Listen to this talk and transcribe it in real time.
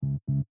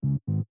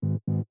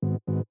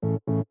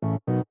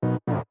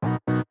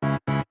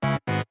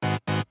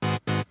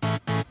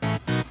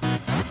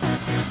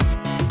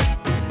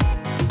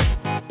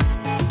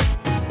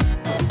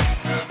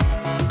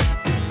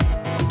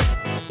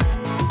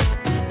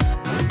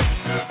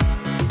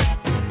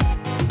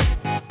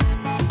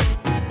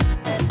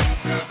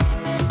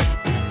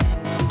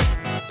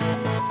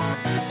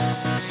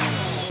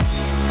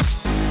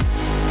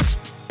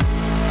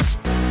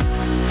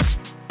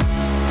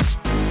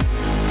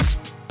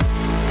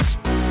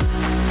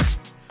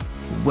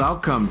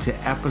Welcome to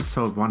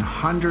episode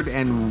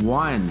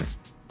 101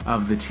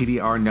 of the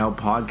TDR Now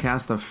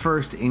podcast, the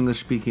first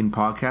English-speaking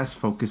podcast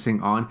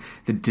focusing on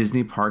the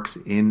Disney parks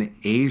in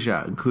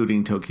Asia,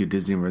 including Tokyo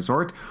Disney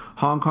Resort,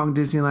 Hong Kong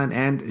Disneyland,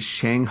 and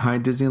Shanghai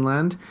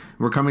Disneyland.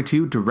 We're coming to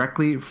you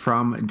directly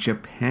from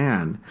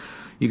Japan.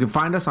 You can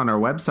find us on our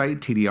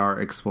website,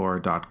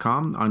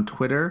 tdrexplorer.com, on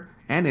Twitter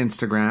and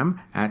Instagram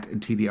at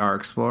TDR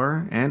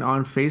Explorer, and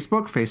on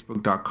Facebook,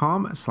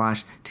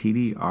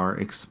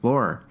 facebook.com/TDR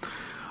Explorer.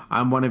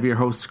 I'm one of your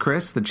hosts,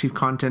 Chris, the chief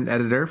content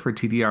editor for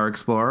TDR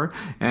Explorer,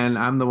 and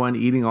I'm the one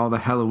eating all the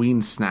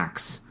Halloween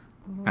snacks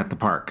at the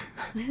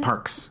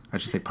parks. I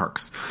should say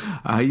parks.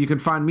 You can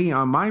find me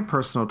on my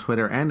personal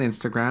Twitter and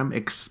Instagram,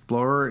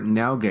 Explorer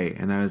Nilghe,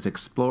 and that is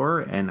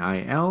Explorer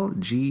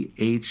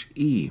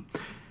Nilghe.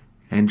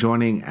 And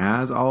joining,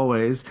 as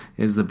always,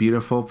 is the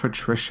beautiful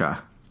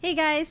Patricia. Hey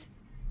guys,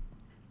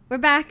 we're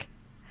back.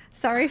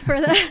 Sorry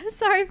for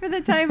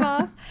the time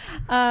off.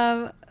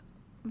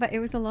 But it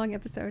was a long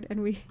episode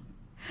and we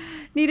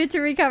needed to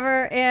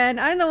recover. And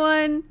I'm the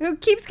one who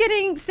keeps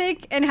getting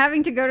sick and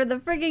having to go to the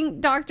frigging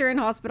doctor and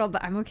hospital,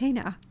 but I'm okay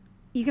now.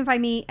 You can find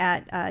me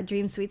at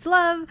Dream Sweets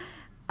Love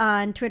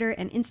on Twitter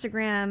and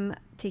Instagram,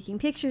 taking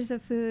pictures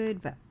of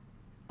food, but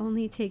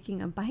only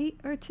taking a bite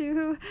or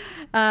two,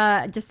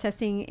 just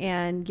testing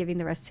and giving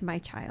the rest to my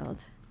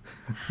child.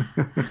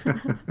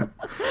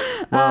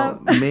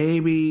 Well,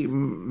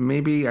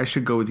 maybe I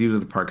should go with you to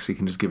the park so you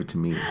can just give it to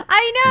me.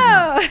 I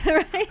know,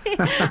 right?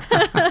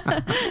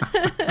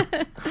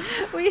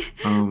 we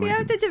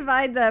have to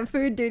divide the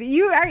food duty.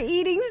 You are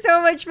eating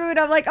so much food.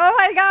 I'm like, oh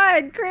my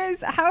God,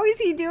 Chris, how is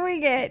he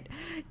doing it?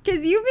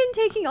 Because you've been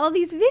taking all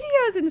these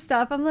videos and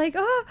stuff. I'm like,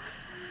 oh,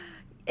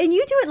 and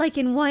you do it like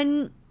in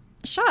one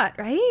shot,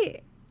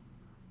 right?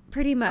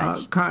 Pretty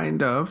much.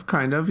 Kind of.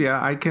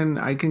 Yeah, I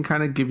can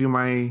kind of give you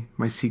my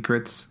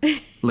secrets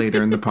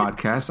later in the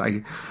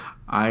podcast.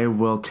 I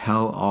will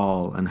tell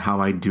all and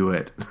how I do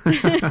it.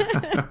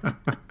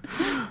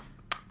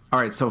 All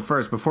right. So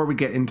first, before we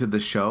get into the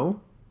show,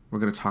 we're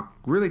going to talk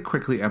really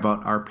quickly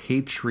about our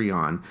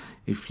Patreon.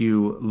 If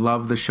you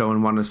love the show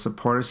and want to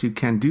support us, you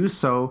can do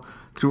so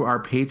through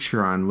our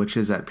Patreon, which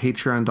is at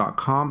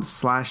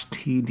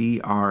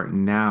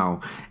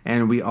patreon.com/TDRnow.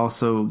 And we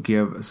also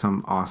give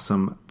some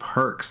awesome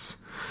perks.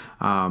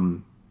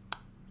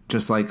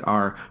 Just like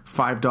our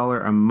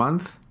 $5 a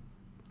month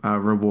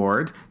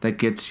reward that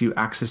gets you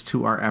access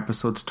to our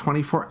episodes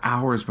 24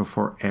 hours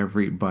before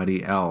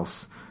everybody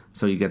else.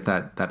 So you get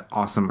that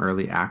awesome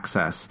early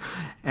access.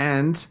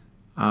 And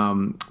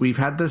we've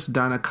had this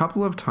done a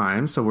couple of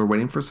times, so we're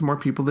waiting for some more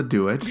people to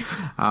do it.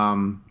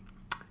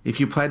 If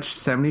you pledge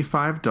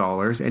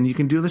 $75, and you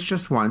can do this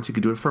just once, you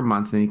can do it for a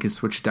month, and then you can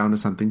switch down to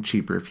something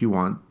cheaper if you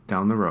want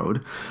down the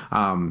road.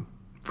 For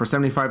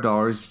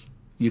 $75,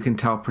 you can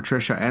tell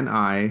Patricia and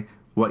I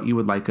what you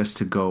would like us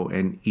to go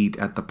and eat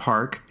at the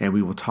park, and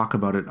we will talk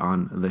about it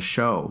on the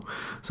show.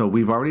 So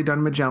we've already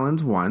done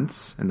Magellan's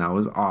once, and that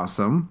was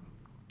awesome.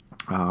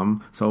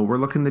 So we're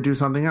looking to do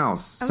something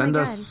else. Send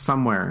us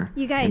somewhere.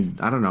 You guys,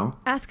 and, I don't know.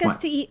 Ask us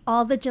to eat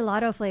all the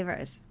gelato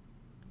flavors.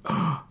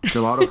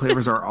 Gelato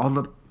flavors are all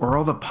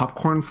the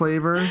popcorn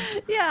flavors.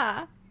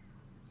 Yeah.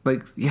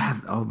 Like, yeah.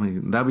 Oh my,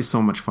 that'd be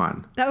so much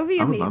fun. That would be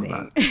amazing. I would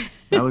love that.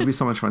 That would be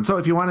so much fun. So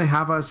if you want to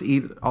have us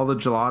eat all the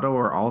gelato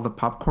or all the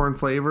popcorn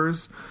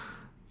flavors,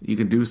 you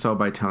can do so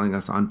by telling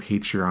us on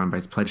Patreon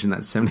by pledging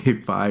that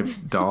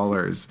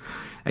 $75.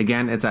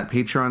 Again, it's at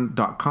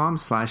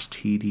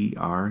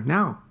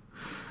patreon.com/TDRnow.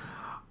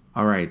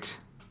 All right.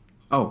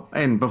 Oh,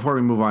 and before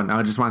we move on,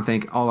 I just want to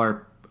thank all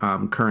our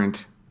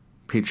current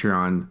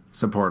Patreon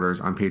supporters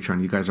on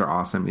Patreon. You guys are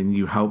awesome, and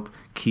you help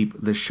keep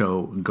the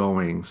show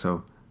going.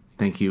 So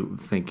thank you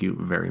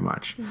very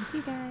much. Thank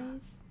you,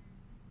 guys.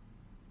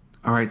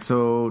 All right,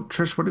 so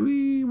Trish, what are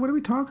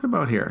we talking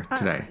about here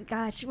today?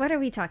 Gosh, what are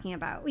we talking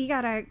about? We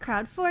got our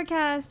crowd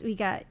forecast. We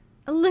got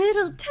a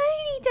little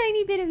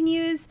tiny bit of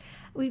news.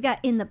 We've got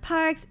in the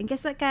parks, and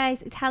guess what,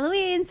 guys? It's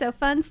Halloween, so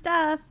fun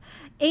stuff.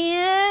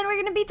 And we're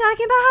going to be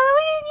talking about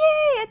Halloween,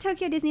 yay, at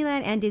Tokyo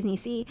Disneyland and Disney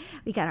Sea.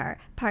 We got our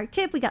park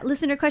tip, we got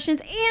listener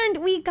questions, and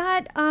we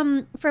got,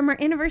 from our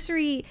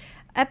anniversary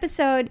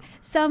episode,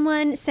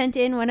 someone sent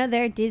in one of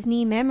their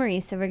Disney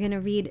memories, so we're going to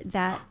read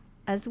that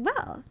as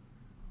well.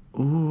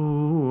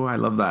 Ooh, I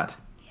love that.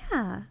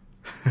 Yeah.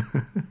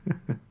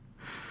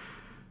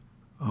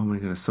 Oh my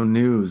goodness. So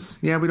news.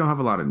 Yeah, we don't have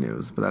a lot of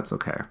news, but that's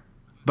okay.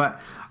 But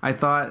I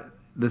thought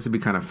this would be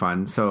kind of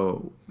fun.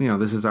 So,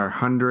 this is our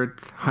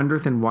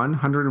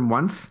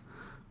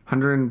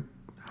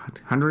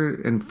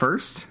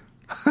 101st?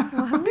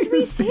 Well, how did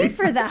we say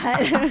for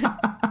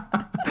that?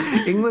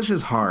 English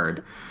is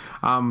hard.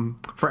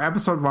 For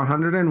episode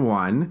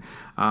 101,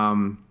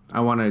 I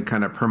want to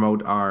kind of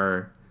promote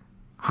our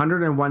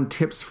 101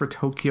 tips for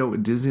Tokyo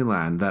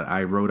Disneyland that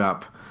I wrote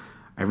up.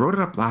 I wrote it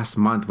up last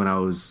month when I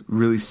was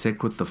really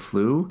sick with the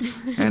flu,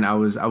 and I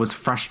was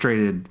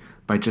frustrated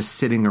by just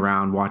sitting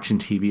around watching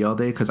TV all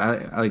day because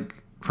I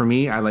for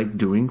me, I like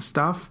doing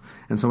stuff.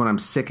 And so when I'm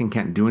sick and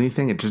can't do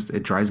anything, it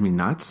drives me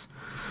nuts.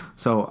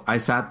 So I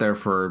sat there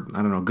for,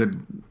 I don't know,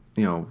 good,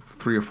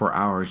 3 or 4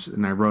 hours,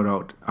 and I wrote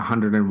out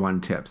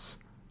 101 tips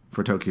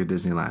for Tokyo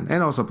Disneyland. And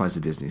it also applies to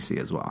Disney Sea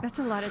as well. That's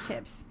a lot of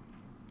tips.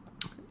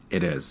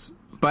 It is.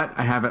 But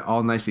I have it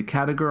all nicely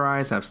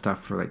categorized. I have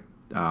stuff for like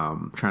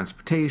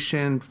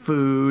transportation,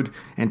 food,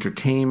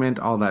 entertainment,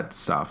 all that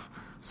stuff.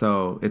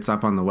 So it's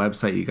up on the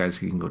website. You guys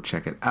can go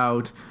check it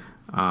out.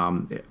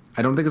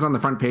 I don't think it's on the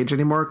front page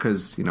anymore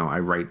because, I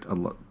write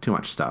too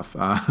much stuff.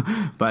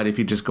 But if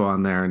you just go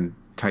on there and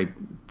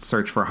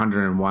search for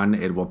 101,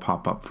 it will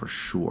pop up for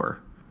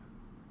sure.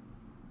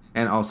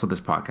 And also this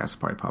podcast will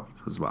probably pop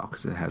up as well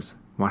because it has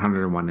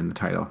 101 in the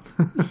title.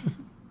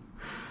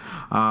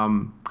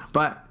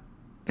 But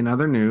in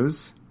other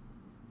news,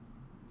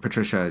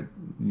 Patricia,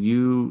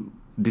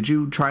 did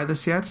you try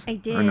this yet? I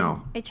did. Or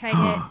no? I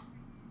tried it.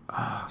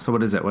 So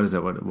what is it? What did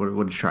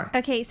you try?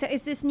 Okay, so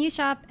it's this new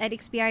shop at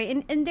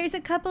Ikspiari, and there's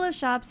a couple of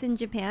shops in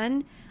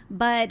Japan,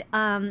 but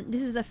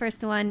this is the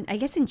first one, I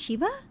guess in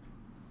Chiba?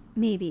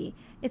 Maybe.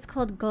 It's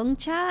called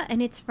Gongcha,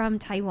 and it's from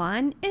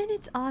Taiwan, and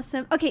it's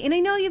awesome. Okay, and I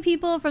know you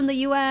people from the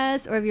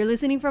US, or if you're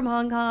listening from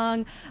Hong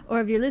Kong, or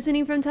if you're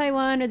listening from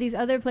Taiwan or these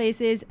other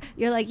places,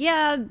 you're like,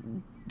 yeah,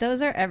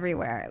 those are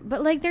everywhere.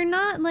 But, like, they're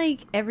not,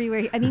 like,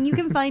 everywhere. I mean, you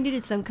can find it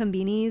at some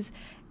konbinis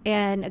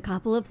and a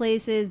couple of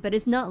places, but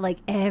it's not, like,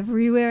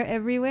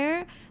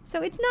 everywhere.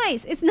 So it's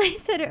nice. It's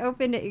nice that it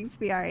opened at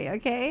Ikspiari,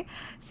 okay?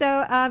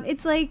 So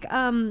it's like,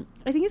 I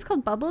think it's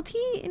called bubble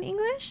tea in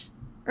English?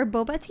 Or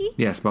boba tea?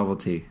 Yes, bubble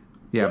tea.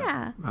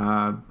 Yeah.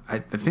 I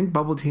think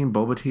bubble tea and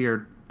boba tea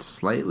are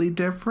slightly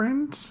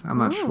different. I'm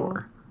not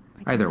sure.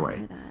 Either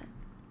way.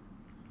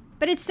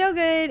 But it's so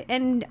good,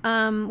 and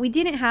we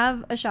didn't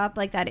have a shop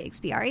like that at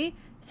Ikspiari,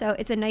 so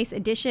it's a nice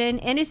addition,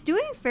 and it's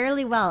doing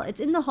fairly well. It's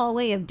in the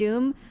hallway of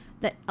Doom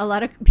that a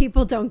lot of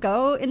people don't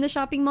go in the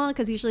shopping mall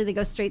because usually they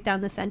go straight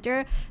down the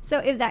center. So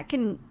if that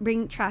can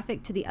bring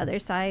traffic to the other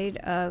side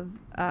of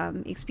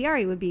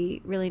Ikspiari would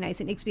be really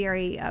nice. And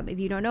Ikspiari, if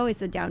you don't know, is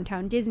the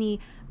downtown Disney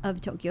of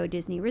Tokyo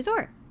Disney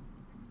Resort.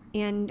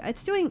 And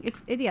it's doing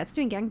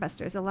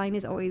gangbusters. The line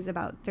is always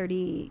about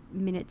 30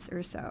 minutes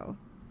or so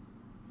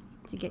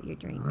to get your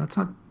drink. Well, that's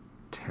not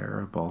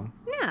terrible.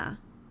 Yeah.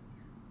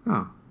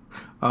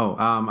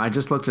 I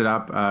just looked it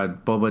up.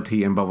 Boba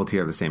tea and bubble tea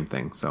are the same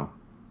thing, so.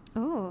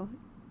 Oh,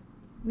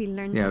 we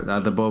learned something. Yeah,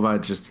 the boba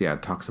just,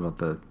 talks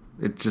about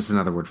it's just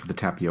another word for the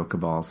tapioca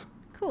balls.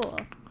 Cool.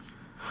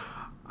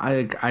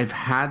 I've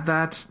had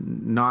that,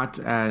 not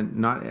at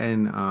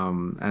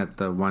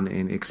the one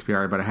in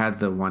Ikspiari, but I had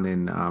the one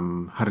in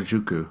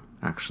Harajuku,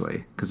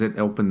 actually, because it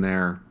opened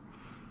there.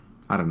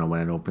 I don't know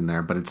when it opened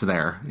there, but it's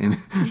there.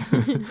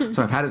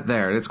 So I've had it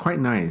there. It's quite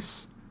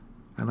nice.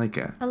 I like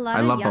it. I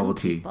love bubble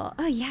tea. Oh,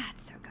 yeah,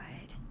 it's so good.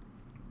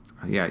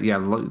 Yeah.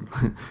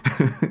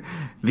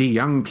 The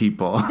young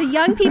people. The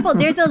young people.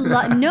 There's a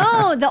lot.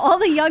 No, all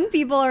the young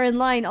people are in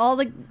line. All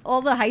the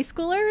high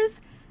schoolers.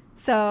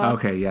 So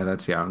okay, yeah,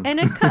 that's young. And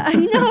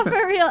no,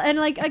 for real, and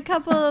like a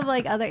couple of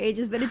like other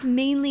ages, but it's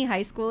mainly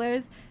high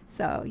schoolers.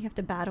 So you have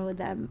to battle with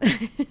them.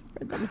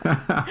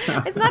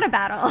 It's not a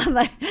battle,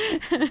 but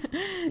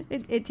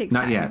it takes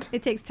time. Not yet.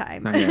 It takes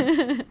time. Not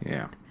yet.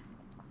 Yeah.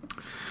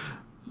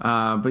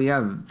 But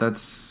yeah,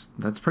 that's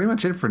pretty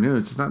much it for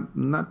news. It's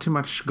not too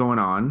much going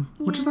on,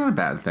 which is not a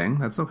bad thing.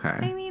 That's okay.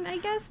 I mean, I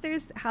guess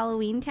there's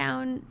Halloween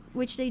Town,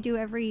 which they do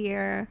every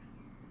year.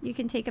 You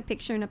can take a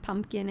picture in a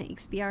pumpkin at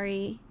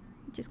Ikspiari,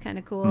 which is kind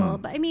of cool.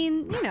 But I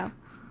mean,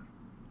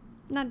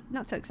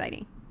 not so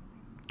exciting.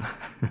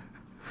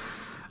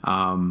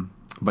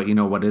 But you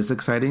know what is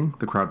exciting?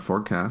 The crowd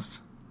forecast.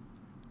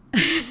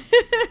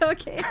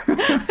 Okay.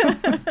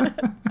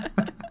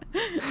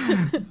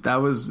 That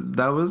was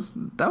good.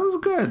 That was a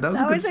good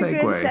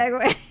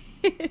segue.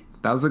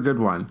 That was a good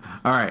one.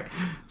 All right.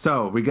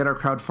 So we get our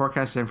crowd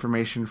forecast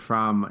information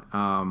from,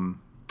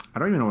 I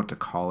don't even know what to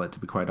call it, to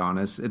be quite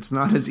honest. It's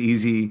not as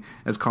easy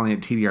as calling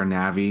it TDR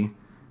Navi,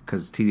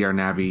 because TDR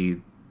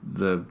Navi,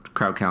 the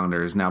crowd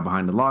calendar, is now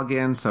behind the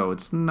login, so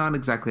it's not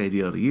exactly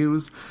ideal to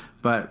use.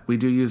 But we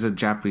do use a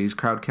Japanese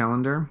crowd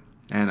calendar,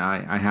 and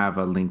I have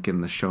a link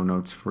in the show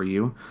notes for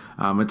you.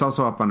 It's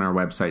also up on our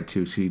website,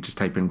 too, so you just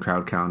type in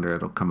crowd calendar,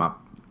 it'll come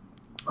up.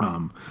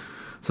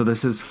 So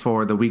this is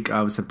for the week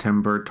of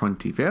September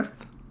 25th,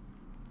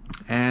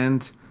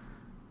 and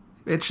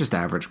it's just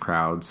average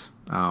crowds.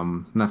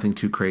 Nothing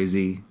too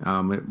crazy.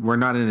 We're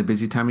not in a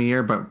busy time of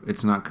year, but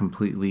it's not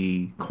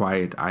completely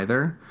quiet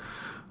either.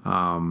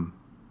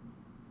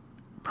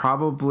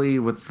 Probably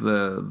with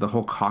the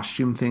whole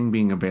costume thing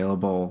being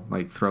available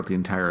like throughout the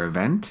entire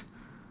event,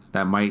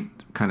 that might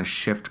kind of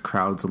shift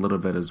crowds a little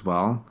bit as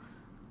well.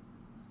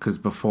 Because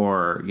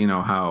before,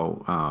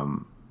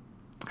 how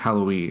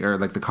Halloween, or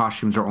like the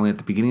costumes are only at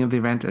the beginning of the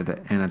event and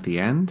at the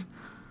end.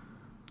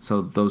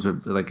 So those are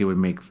like, it would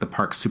make the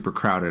park super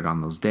crowded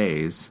on those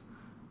days.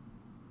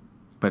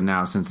 But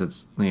now, since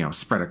it's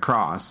spread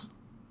across,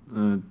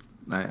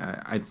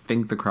 I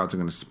think the crowds are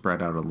going to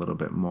spread out a little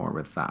bit more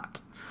with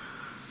that.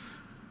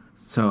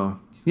 So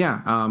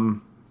yeah,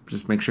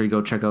 just make sure you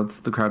go check out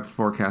the Crowd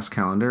Forecast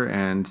calendar.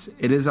 And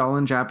it is all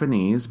in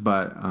Japanese,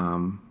 but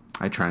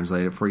I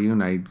translate it for you,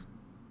 and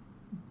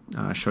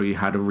I show you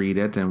how to read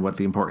it and what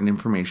the important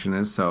information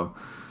is. So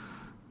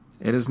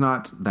it is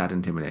not that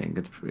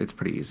intimidating. It's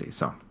pretty easy.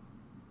 So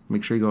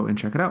make sure you go and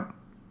check it out.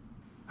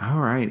 All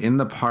right, in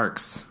the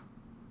parks.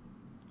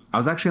 I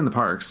was actually in the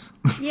parks.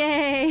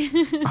 Yay!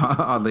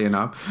 Oddly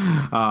enough.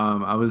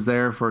 I was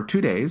there for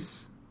 2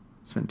 days.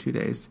 Spent 2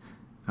 days.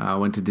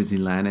 Went to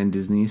Disneyland and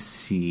Disney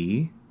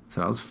Sea. So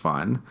that was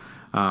fun.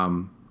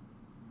 I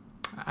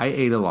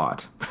ate a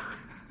lot.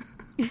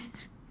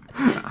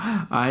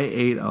 I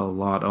ate a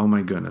lot. Oh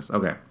my goodness.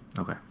 Okay.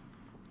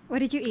 What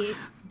did you eat?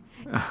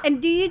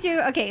 And do you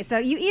do okay? So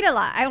you eat a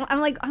lot. I'm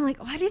like,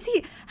 what is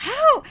he?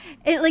 How?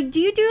 Do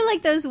you do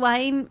like those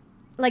wine,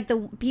 like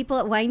the people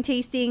at wine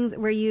tastings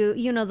where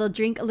you know they'll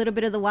drink a little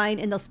bit of the wine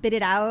and they'll spit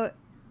it out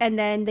and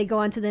then they go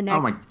on to the next.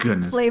 Oh my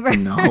goodness! Flavor.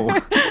 No.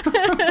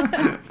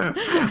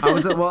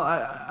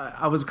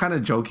 I was kind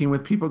of joking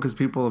with people because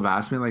people have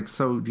asked me like,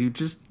 so do you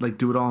just like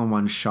do it all in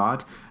one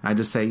shot? And I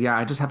just say, yeah,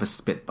 I just have a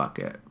spit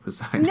bucket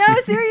beside. No,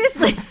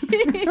 seriously.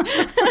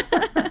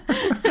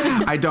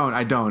 I don't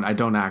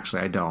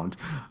actually.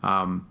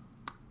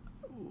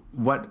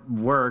 What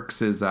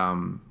works is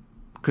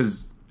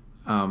because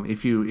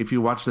if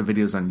you watch the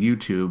videos on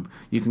YouTube,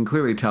 you can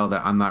clearly tell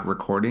that I'm not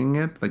recording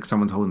it, like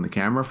someone's holding the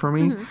camera for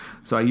me. Mm-hmm.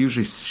 So I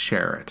usually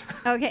share it.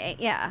 Okay,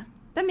 yeah,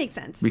 that makes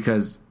sense.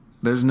 Because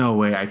there's no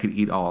way I could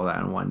eat all of that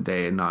in one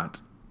day and not,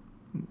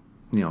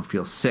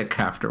 feel sick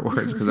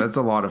afterwards, because that's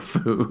a lot of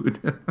food.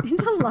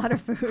 It's a lot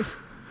of food.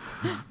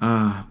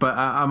 But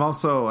I'm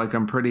also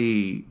I'm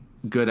pretty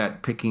good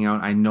at picking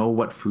out. I know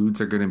what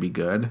foods are going to be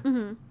good.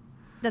 Mm-hmm.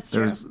 That's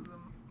true.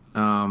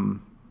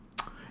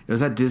 It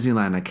was at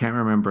Disneyland. I can't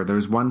remember. There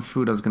was one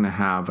food I was going to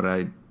have, but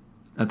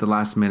at the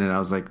last minute I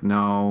was like,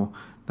 no,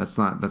 that's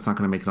not going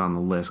to make it on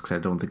the list because I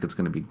don't think it's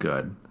going to be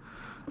good.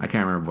 I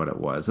can't remember what it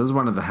was. It was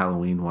one of the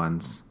Halloween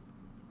ones.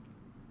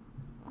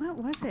 What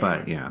was it?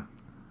 But yeah,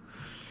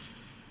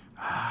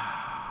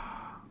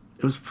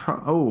 it was.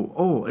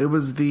 It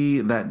was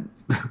that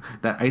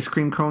ice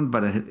cream cone,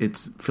 but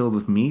it's filled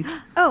with meat.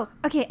 Oh,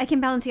 okay. I can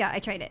balance you out. I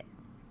tried it.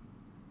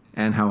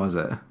 And how was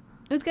it? It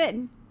was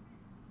good.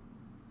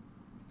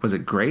 Was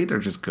it great or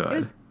just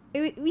good?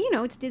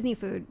 It's Disney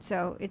food,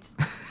 so it's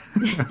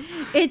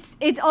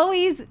it's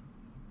always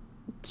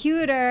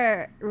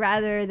cuter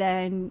rather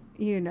than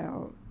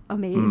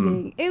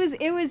amazing.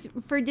 It was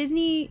for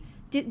Disney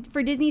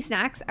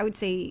snacks. I would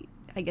say,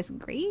 I guess,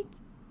 great.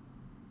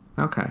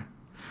 Okay.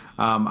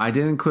 I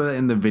didn't include it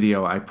in the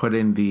video. I put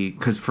in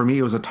because for me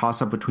it was a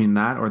toss up between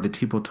that or the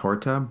tipo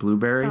torta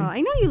blueberry. Oh, I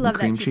know you love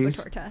that tipo cheese.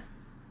 Torta.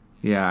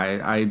 Yeah,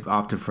 I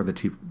opted for the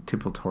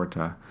tipo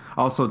torta.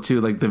 Also,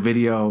 too, the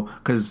video,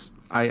 because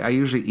I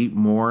usually eat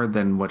more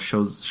than what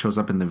shows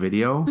up in the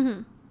video.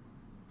 Mm-hmm.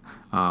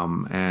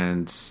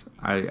 And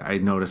I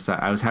noticed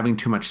that I was having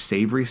too much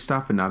savory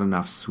stuff and not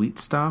enough sweet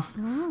stuff.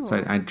 Oh.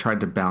 So I tried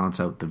to balance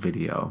out the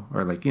video,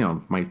 or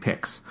my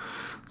picks.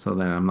 So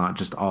then I'm not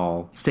just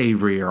all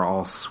savory or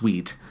all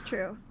sweet.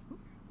 True.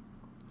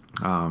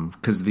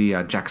 Because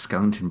the Jack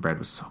Skellington bread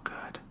was so good.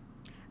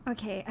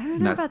 Okay, I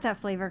don't know about that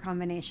flavor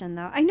combination,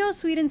 though. I know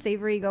sweet and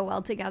savory go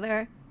well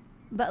together,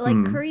 but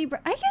curry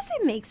bread, I guess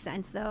it makes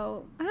sense,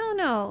 though. I don't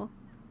know.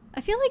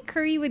 I feel like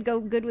curry would go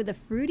good with a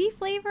fruity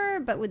flavor,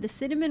 but with the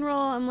cinnamon roll,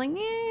 I'm like,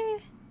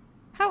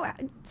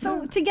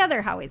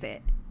 together, how is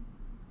it?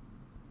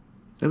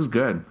 It was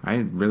good. I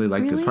really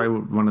liked it. It's probably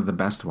one of the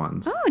best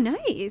ones. Oh,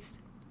 nice.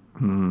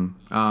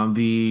 Mm-hmm.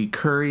 The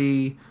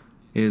curry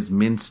is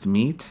minced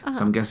meat, so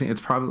I'm guessing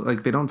it's probably,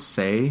 they don't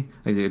say,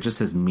 it just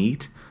says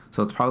meat.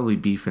 So it's probably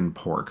beef and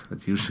pork.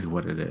 That's usually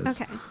what it is.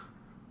 Okay.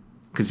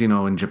 Because,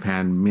 in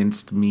Japan,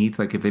 minced meat,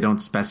 if they don't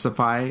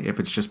specify if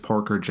it's just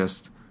pork or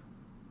just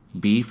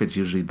beef, it's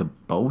usually the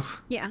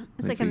both. Yeah,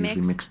 it's like a mix.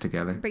 Usually mixed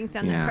together. Brings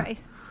down the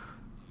price.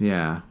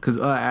 Yeah, because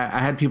I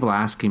had people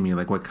asking me,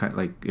 what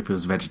kind, if it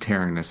was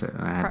vegetarian, and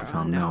I had to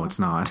tell them, no, it's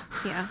not.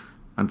 Yeah.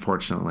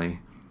 Unfortunately.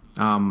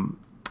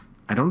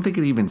 I don't think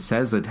it even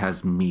says it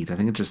has meat. I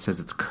think it just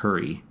says it's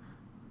curry.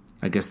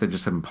 I guess they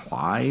just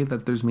imply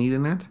that there's meat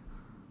in it.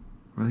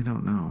 Really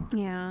don't know.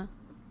 Yeah.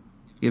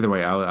 Either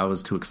way, I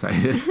was too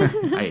excited.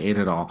 I ate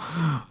it all.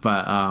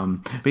 But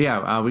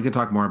yeah, we can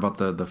talk more about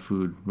the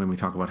food when we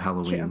talk about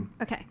Halloween.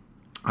 True. Okay.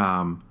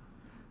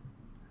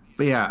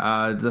 But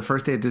yeah, the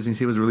first day at Disney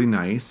Sea was really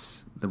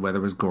nice. The weather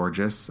was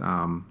gorgeous.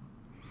 And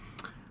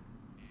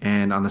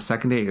on the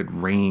second day, it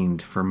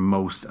rained for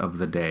most of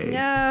the day.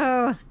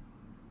 No.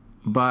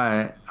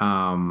 But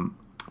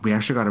we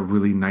actually got a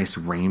really nice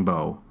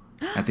rainbow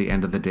at the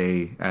end of the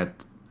day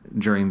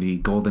during the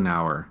golden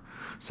hour.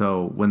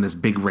 So when this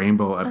big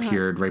rainbow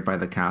appeared right by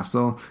the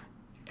castle,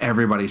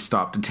 everybody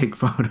stopped to take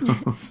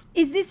photos.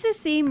 Is this the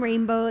same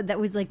rainbow that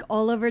was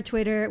all over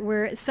Twitter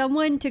where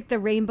someone took the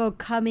rainbow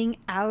coming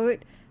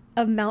out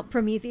of Mount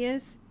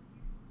Prometheus?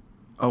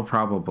 Oh,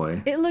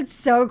 probably. It looked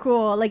so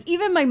cool.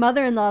 Even my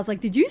mother-in-law was like,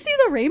 did you see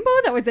the rainbow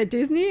that was at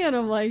Disney? And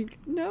I'm like,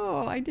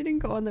 no, I didn't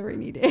go on the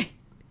rainy day.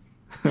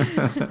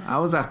 I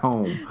was at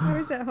home. I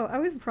was at home. I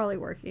was probably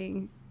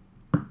working.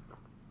 Oh.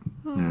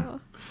 Yeah.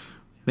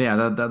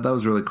 Yeah, that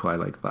was really cool. I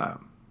like that.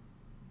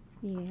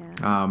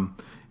 Yeah.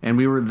 And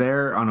we were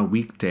there on a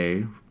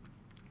weekday,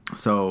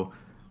 so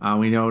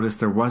we noticed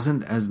there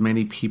wasn't as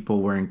many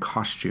people wearing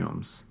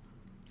costumes.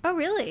 Oh,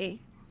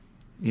 really?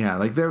 Yeah,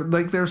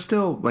 there's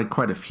still like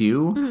quite a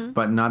few,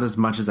 but not as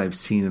much as I've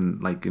seen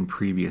in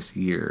previous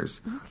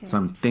years. Okay. So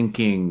I'm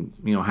thinking,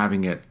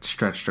 having it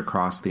stretched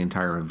across the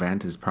entire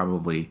event is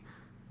probably,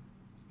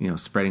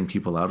 spreading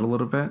people out a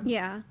little bit.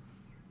 Yeah.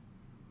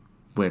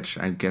 Which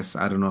I guess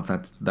I don't know if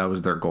that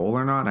was their goal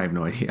or not. I have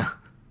no idea.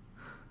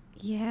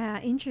 Yeah,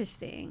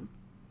 interesting.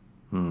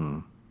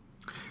 But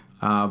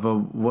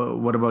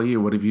what about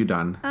you? What have you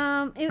done?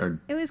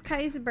 It was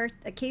Kai's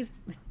birthday.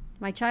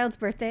 My child's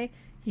birthday.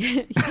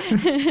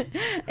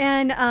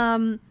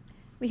 And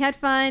we had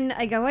fun.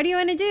 I go, what do you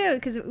want to do?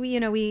 Because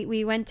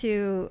we went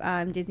to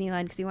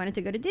Disneyland because he wanted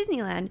to go to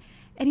Disneyland.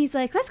 And he's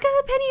like, let's go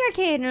to the Penny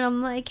Arcade. And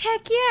I'm like,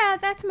 heck yeah,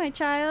 that's my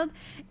child.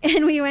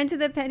 And we went to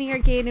the Penny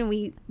Arcade and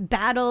we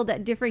battled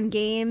at different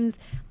games,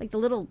 like the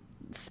little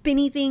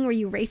spinny thing where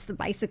you race the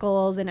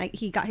bicycles. And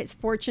he got his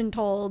fortune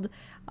told,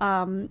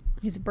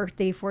 his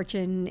birthday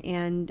fortune.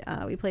 And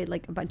we played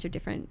like a bunch of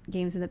different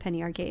games in the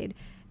Penny Arcade.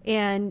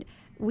 And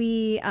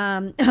we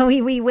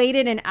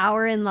waited an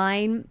hour in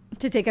line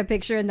to take a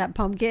picture in that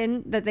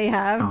pumpkin that they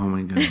have. Oh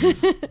my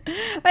goodness.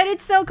 But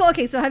it's so cool.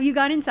 Okay, so have you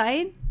gone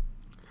inside?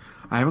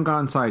 I haven't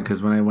gone inside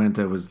because when I went,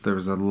 there was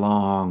a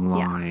long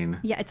line.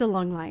 Yeah, it's a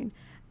long line.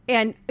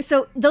 And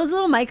so those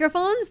little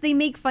microphones, they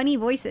make funny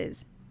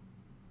voices.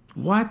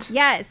 What?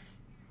 Yes.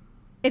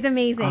 It's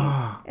amazing.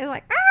 Oh, it's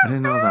like, I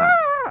didn't know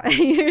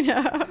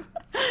that.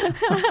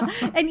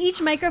 And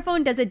each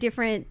microphone does a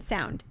different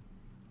sound.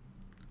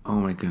 Oh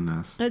my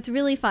goodness. So it's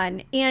really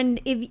fun. And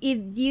if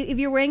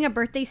you're wearing a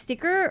birthday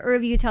sticker or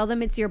if you tell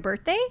them it's your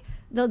birthday,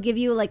 they'll give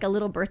you like a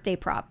little birthday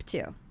prop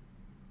too.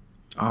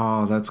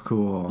 Oh, that's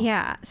cool.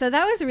 Yeah. So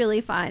that was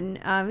really fun.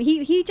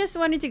 He just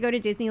wanted to go to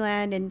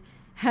Disneyland and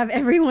have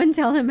everyone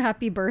tell him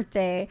happy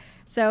birthday.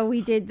 So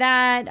we did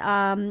that.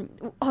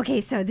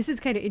 Okay, so this is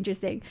kind of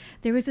interesting.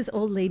 There was this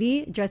old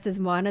lady dressed as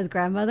Moana's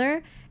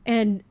grandmother,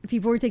 and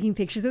people were taking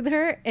pictures with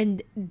her,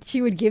 and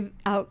she would give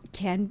out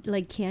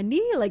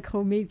candy, like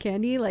homemade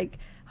candy, like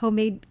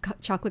homemade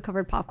chocolate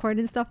covered popcorn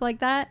and stuff like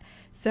that.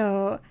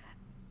 So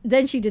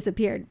then she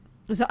disappeared.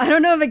 So I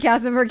don't know if a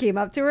cast member came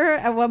up to her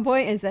at one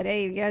point and said,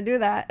 hey, you can't do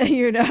that,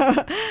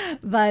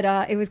 But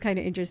it was kind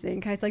of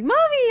interesting. Kai's like, Mommy,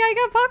 I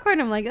got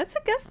popcorn. I'm like, that's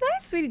nice,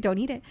 sweetie. Don't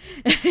eat it.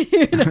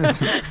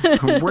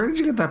 Where did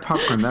you get that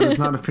popcorn? That is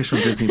not official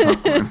Disney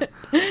popcorn.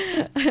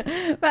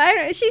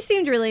 But she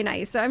seemed really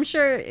nice, so I'm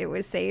sure it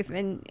was safe.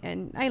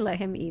 And I let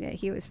him eat it.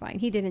 He was fine.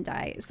 He didn't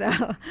die. So,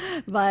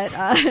 but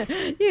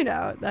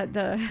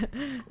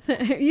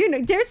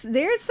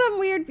there's some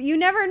weird. You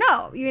never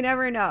know.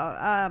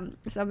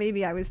 So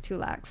maybe I was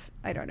too lax.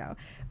 I don't know.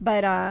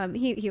 But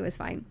he was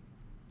fine.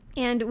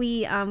 And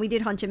we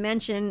did Haunted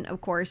Mansion,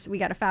 of course. We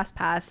got a fast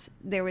pass.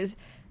 There was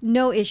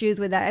no issues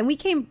with that. And we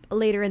came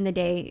later in the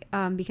day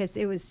because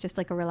it was just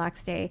like a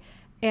relaxed day.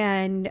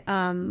 And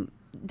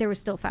there was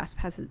still fast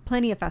passes,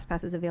 plenty of fast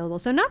passes available.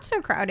 So not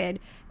so crowded.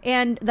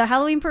 And the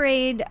Halloween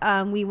parade,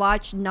 we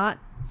watched not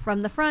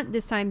from the front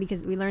this time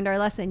because we learned our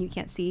lesson. You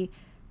can't see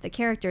the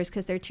characters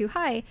because they're too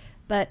high,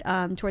 but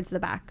towards the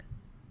back.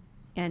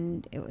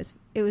 And it was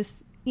it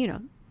was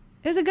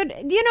a good,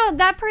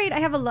 that parade. I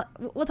have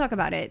we'll talk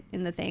about it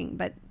in the thing,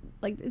 but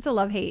like it's a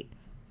love-hate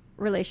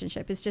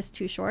relationship. It's just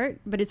too short,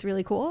 but it's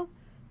really cool.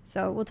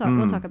 So we'll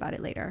talk about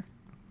it later.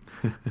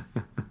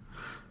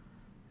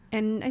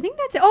 And I think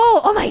that's it.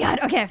 Oh my God.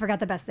 Okay, I forgot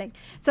the best thing.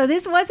 So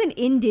this wasn't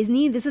in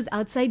Disney. This is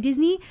outside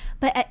Disney.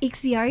 But at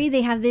Ikspiari,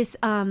 they have this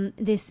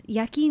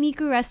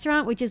yakiniku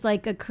restaurant, which is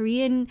like a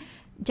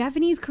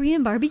Japanese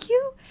Korean barbecue.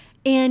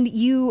 And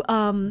you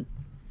cook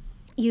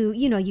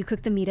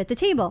the meat at the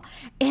table.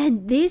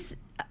 And this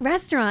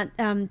restaurant,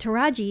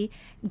 Taraji,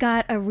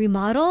 got a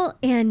remodel.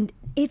 And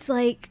it's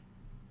like,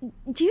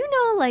 do you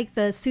know like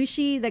the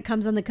sushi that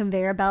comes on the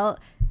conveyor belt?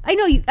 I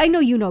know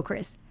you know,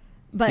 Chris.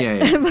 But,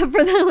 yeah. But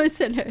for the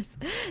listeners,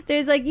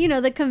 there's like,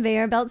 the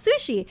conveyor belt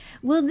sushi.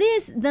 Well,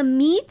 the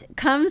meat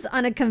comes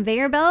on a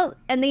conveyor belt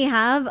and they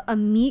have a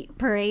meat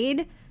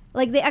parade.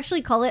 Like they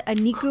actually call it a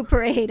Niku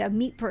parade, a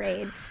meat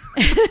parade.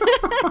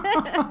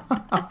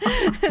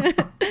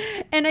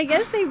 And I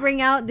guess they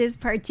bring out this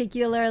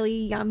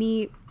particularly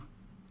yummy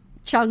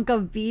chunk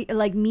of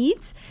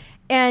meat.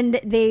 And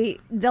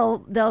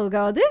they'll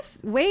go,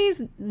 this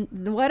weighs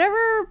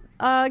whatever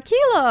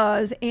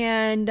kilos,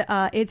 and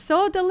it's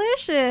so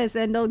delicious,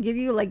 and they'll give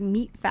you like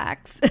meat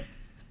facts.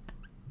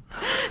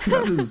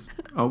 That is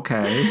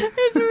okay.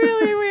 It's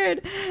really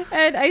weird.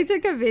 And I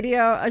took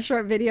a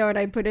short video, and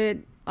I put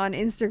it on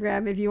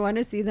Instagram if you want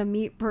to see the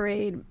meat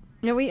parade.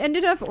 And we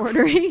ended up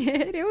ordering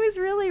it. It was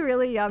really,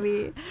 really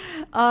yummy.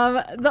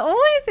 The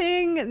only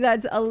thing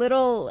that's a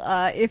little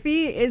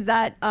iffy is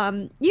that,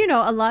 a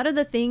lot of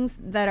the things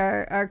that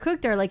are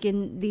cooked are like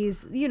in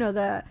these,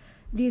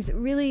 these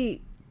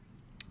really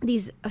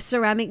these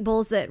ceramic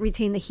bowls that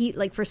retain the heat,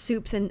 like for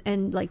soups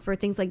and like for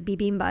things like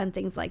bibimbap and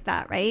things like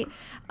that, right?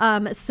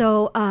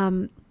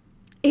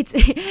 It's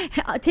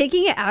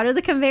taking it out of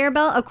the conveyor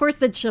belt. Of course,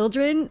 the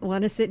children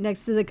want to sit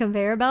next to the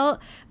conveyor belt,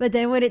 but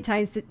then when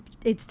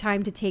it's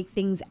time to take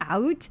things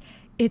out,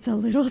 it's a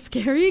little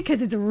scary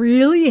because it's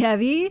really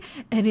heavy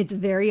and it's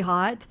very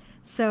hot.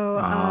 So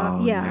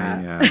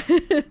yeah.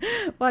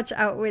 Watch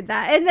out with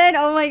that. And then,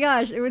 oh my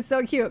gosh, it was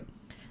so cute.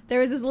 There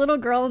was this little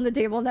girl on the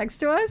table next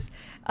to us.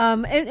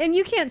 And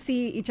you can't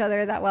see each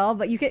other that well,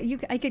 but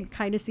I could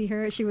kind of see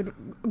her. She would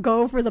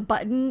go for the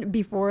button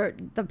before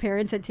the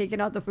parents had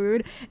taken out the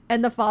food,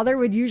 and the father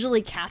would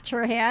usually catch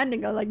her hand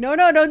and go like, no,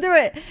 don't do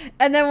it.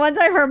 And then one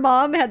time her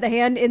mom had the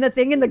hand in the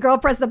thing and the girl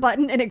pressed the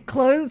button and it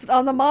closed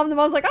on the mom. The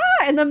mom's like,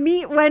 and the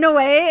meat went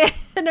away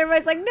and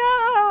everybody's like,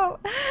 no.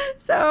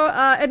 So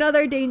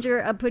another danger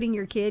of putting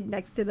your kid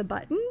next to the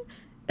button.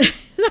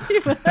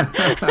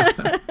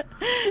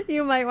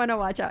 You might want to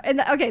watch out. And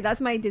okay, that's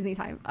my Disney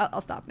time.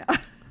 I'll stop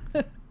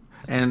now.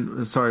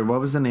 And sorry, what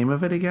was the name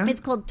of it again? It's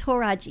called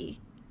Toraji.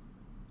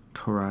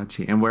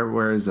 Toraji. And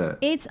where is it?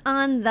 It's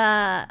on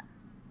the...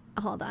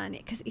 Hold on,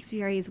 because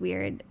Ikspiari is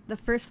weird. The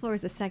first floor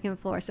is the second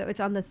floor, so it's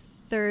on the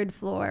third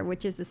floor,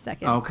 which is the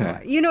second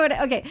floor. You know what?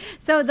 Okay,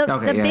 so the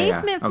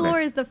basement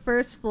floor is the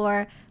first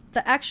floor.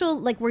 The actual,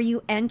 like, where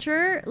you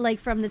enter, like,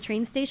 from the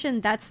train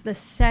station, that's the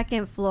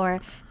second floor.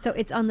 So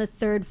it's on the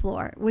third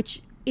floor,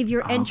 which, if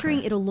you're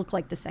entering, it'll look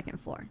like the second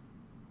floor.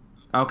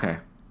 Okay.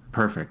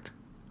 Perfect.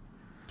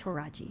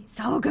 Toraji.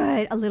 So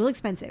good. A little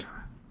expensive,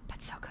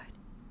 but so good.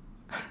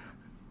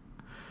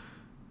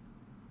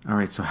 All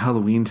right, so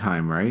Halloween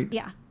time, right?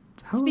 Yeah.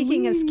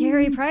 Speaking of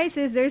scary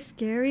prices, there's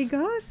scary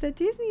ghosts at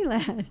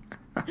Disneyland.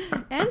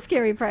 And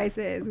scary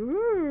prices.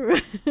 Woo.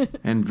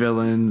 And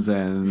villains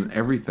and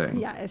everything.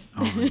 Yes.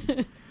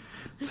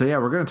 So yeah,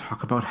 we're going to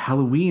talk about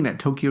Halloween at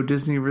Tokyo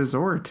Disney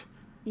Resort.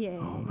 Yay.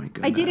 Oh my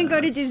goodness. I didn't go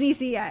to Disney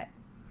Sea yet.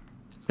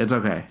 It's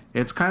okay.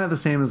 It's kind of the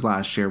same as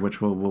last year, which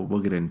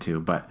we'll get into,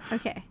 but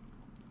okay.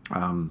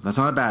 That's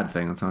not a bad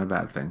thing. That's not a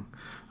bad thing.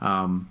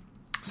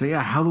 So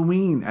yeah,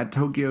 Halloween at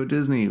Tokyo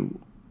Disney.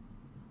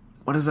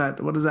 What does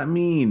that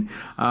mean?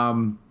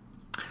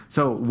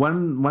 So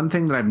one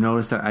thing that I've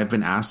noticed that I've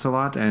been asked a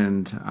lot,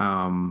 and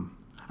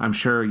I'm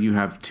sure you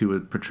have too,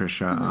 with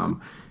Patricia.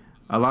 Mm-hmm.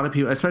 A lot of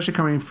people, especially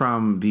coming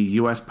from the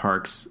U.S.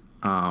 parks,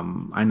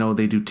 I know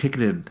they do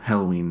ticketed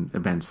Halloween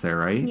events there,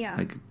 right? Yeah.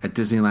 Like at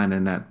Disneyland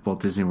and at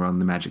Walt Disney World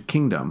and the Magic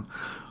Kingdom.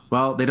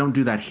 Well, they don't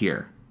do that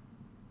here.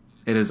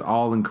 It is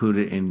all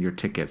included in your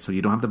ticket, so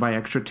you don't have to buy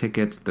extra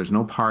tickets. There's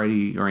no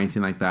party or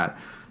anything like that.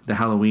 The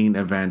Halloween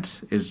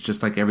event is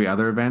just like every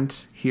other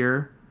event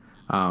here.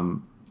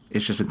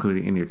 It's just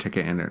included in your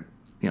ticket, and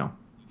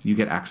you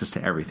get access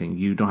to everything.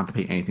 You don't have to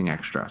pay anything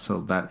extra.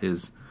 So that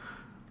is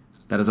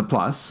a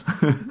plus.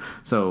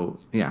 So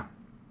yeah,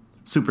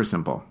 super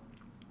simple.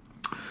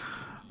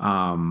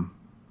 Let's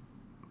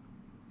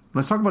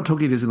talk about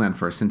Tokyo Disneyland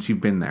first, since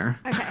you've been there.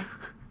 Okay.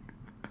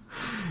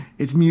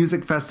 It's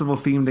music festival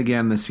themed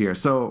again this year.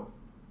 So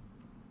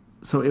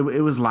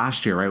it was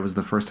last year, right? It was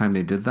the first time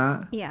they did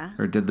that? Yeah.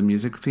 Or did the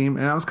music theme.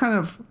 And I was kind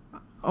of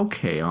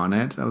okay on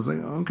it. I was like,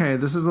 okay,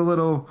 this is a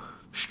little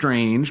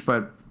strange,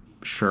 but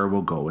sure,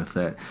 we'll go with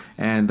it.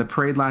 And the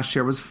parade last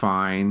year was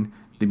fine.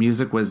 The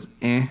music was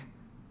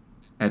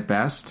at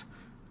best.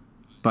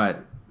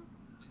 But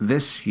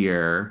this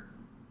year,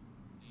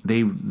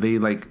 they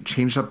like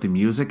changed up the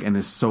music and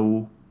is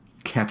so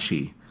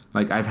catchy.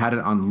 Like, I've had it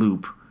on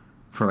loop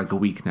for like a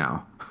week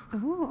now.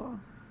 Oh.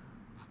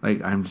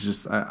 Like, I'm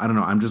just, I don't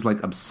know. I'm just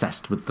like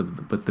obsessed with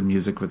the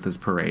music with this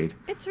parade.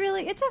 It's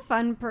a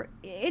fun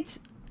it's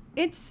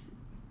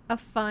a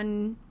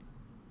fun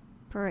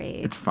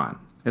parade. It's fun.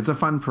 It's a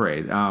fun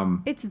parade.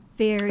 It's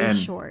very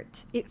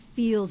short. It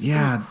feels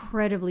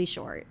incredibly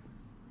short.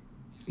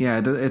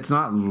 Yeah, it's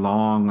not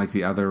long like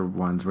the other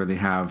ones where they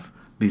have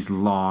these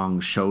long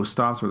show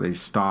stops where they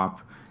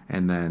stop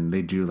and then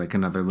they do like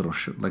another little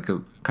show, like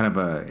a kind of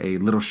a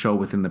little show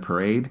within the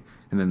parade,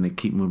 and then they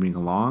keep moving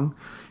along.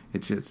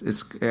 It's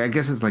I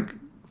guess it's like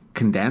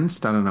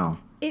condensed. I don't know.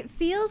 It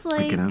feels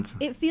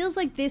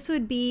like this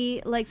would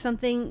be like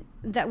something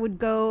that would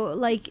go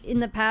like in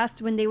the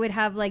past when they would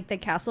have like the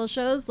castle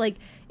shows. Like,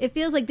 it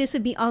feels like this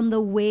would be on the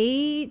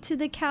way to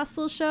the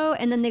castle show,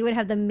 and then they would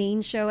have the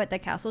main show at the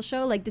castle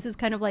show. Like, this is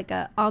kind of like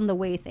a on the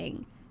way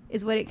thing,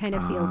 is what it kind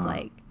of feels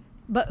like,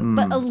 but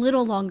a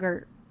little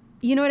longer.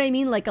 You know what I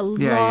mean? Like a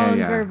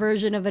longer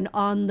version of an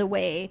on the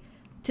way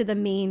to the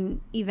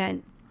main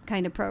event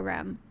kind of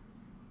program.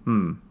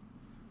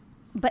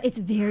 But it's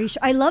very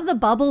short. I love the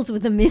bubbles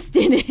with the mist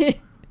in it.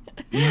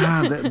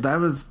 Yeah, that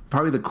was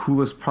probably the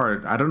coolest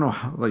part. I don't know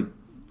how, like,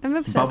 I'm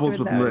obsessed bubbles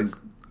with those.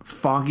 Like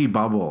foggy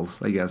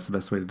bubbles, I guess the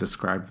best way to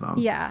describe them.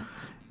 Yeah.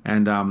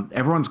 And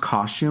everyone's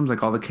costumes,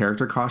 like all the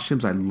character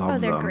costumes, I love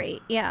them. Oh, they're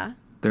great. Yeah.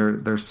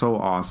 They're so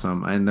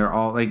awesome, and they're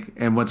all like,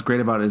 and what's great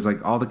about it is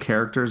like all the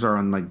characters are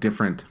on like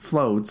different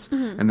floats,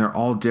 and they're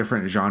all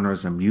different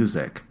genres of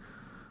music.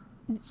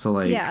 So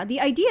like, yeah, the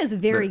idea is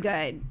very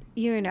good.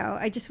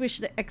 I just wish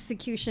the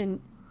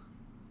execution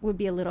would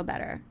be a little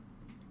better.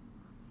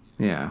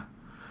 Yeah.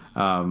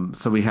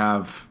 So we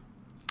have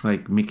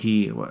like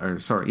Mickey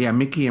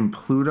and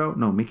Pluto.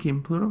 No, Mickey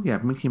and Pluto. Yeah,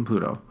 Mickey and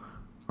Pluto,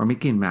 or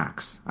Mickey and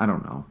Max. I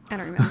don't know. I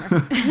don't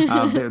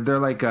remember. They're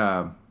like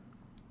kind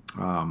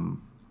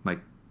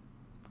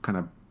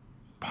of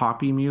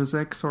poppy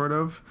music, sort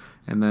of.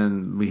 And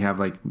then we have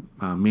like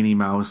Minnie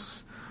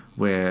Mouse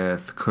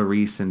with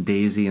Clarice and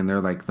Daisy, and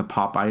they're like the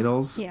pop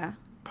idols. Yeah.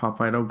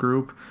 Pop idol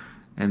group.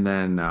 And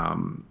then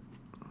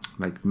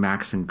like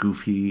Max and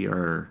Goofy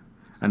are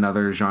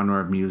another genre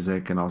of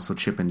music, and also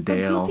Chip and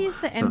Dale. But Goofy's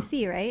the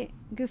MC, right?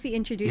 Goofy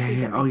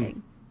introduces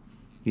everything.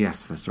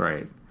 Yes, that's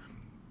right.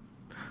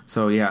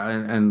 So yeah,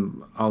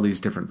 and all these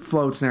different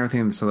floats and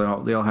everything.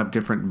 So they all have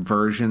different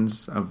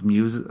versions of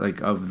music,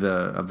 like of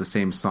the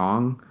same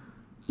song.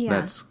 Yeah.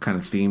 That's kind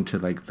of themed to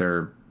like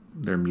their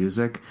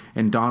music.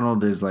 And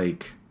Donald is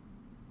like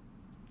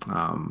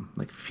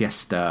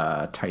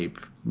fiesta type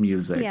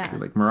music,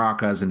 like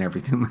maracas and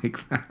everything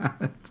like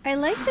that. I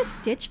like the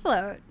Stitch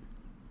float.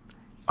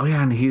 Oh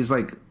yeah, and he's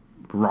like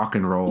rock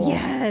and roll.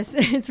 Yes,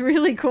 it's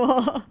really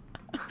cool.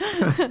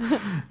 Yeah,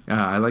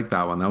 I like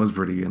that one. That was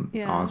pretty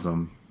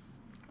awesome.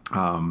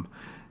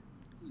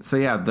 So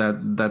yeah,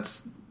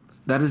 that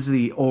is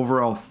the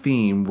overall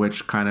theme,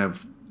 which kind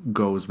of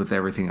goes with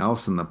everything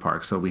else in the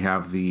park. So we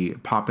have the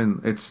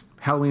it's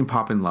Halloween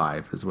Poppin'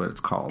 Live is what it's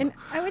called. And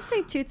I would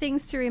say 2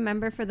 things to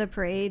remember for the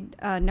parade.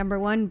 Number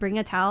 1, bring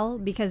a towel,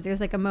 because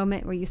there's like a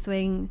moment where you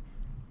swing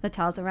the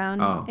towels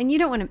around, and you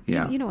don't want to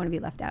you don't want to be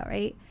left out,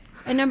 right?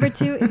 And number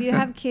 2, if you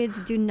have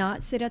kids, do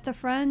not sit at the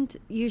front.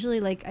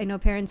 Usually, like, I know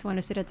parents want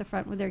to sit at the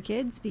front with their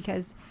kids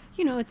because,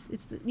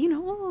 it's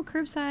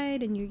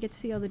curbside and you get to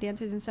see all the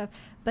dancers and stuff.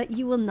 But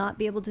you will not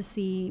be able to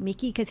see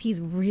Mickey because he's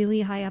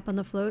really high up on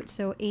the float.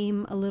 So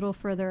aim a little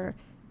further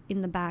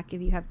in the back if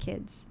you have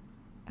kids,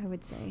 I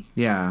would say.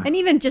 Yeah. And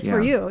even just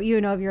for you,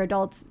 if you're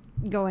adults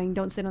going,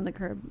 don't sit on the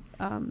curb,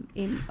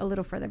 aim a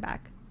little further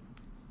back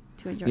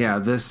to enjoy. Yeah,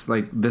 this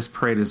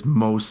parade is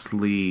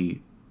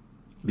mostly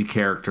the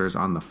characters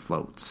on the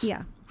floats.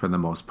 Yeah. For the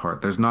most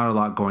part. There's not a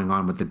lot going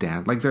on with the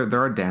dance. Like,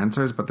 there are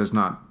dancers, but there's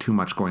not too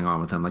much going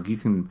on with them. Like, you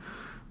can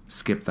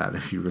skip that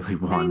if you really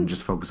want and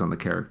just focus on the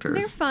characters.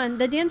 They're fun.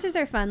 The dancers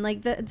are fun.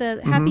 Like,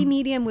 the happy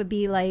medium would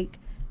be, like,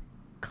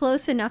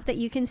 close enough that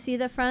you can see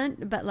the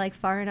front, but, like,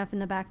 far enough in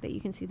the back that you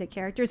can see the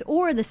characters.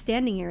 Or the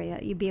standing area,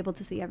 you'd be able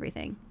to see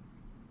everything.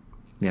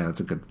 Yeah,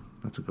 that's a good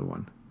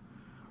one.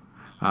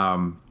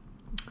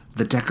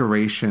 The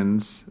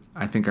decorations,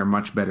 I think, are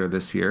much better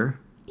this year.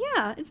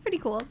 Yeah, it's pretty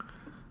cool.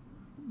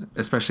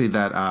 Especially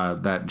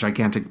that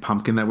gigantic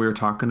pumpkin that we were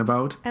talking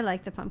about. I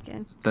like the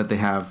pumpkin that they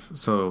have.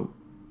 So,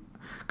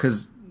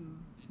 because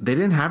they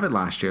didn't have it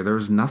last year. There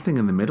was nothing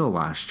in the middle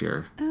last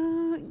year.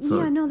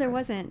 No, there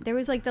wasn't. There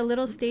was like the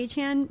little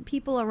stagehand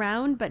people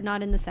around, but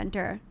not in the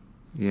center.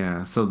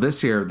 Yeah. So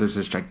this year there's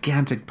this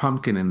gigantic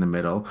pumpkin in the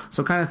middle.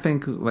 So kind of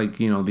think like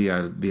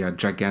the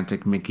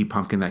gigantic Mickey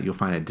pumpkin that you'll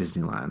find at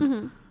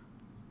Disneyland.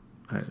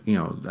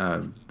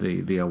 Mm-hmm.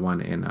 The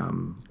one in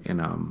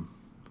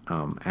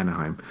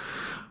Anaheim.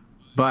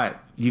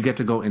 But you get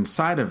to go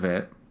inside of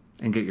it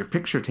and get your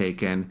picture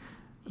taken,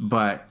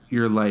 but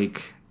you're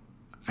like,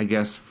 I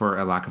guess for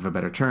a lack of a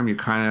better term, you're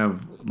kind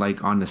of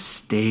like on the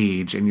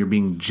stage and you're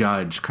being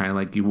judged kind of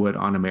like you would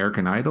on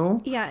American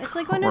Idol. Yeah, it's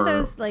like one of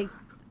those like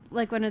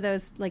one of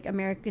those like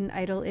American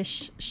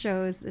Idol-ish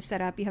shows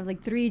set up. You have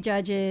like 3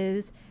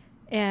 judges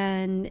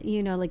and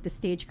like the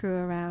stage crew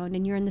around,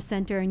 and you're in the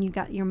center and you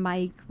got your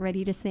mic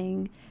ready to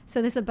sing.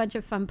 So there's a bunch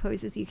of fun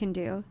poses you can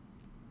do.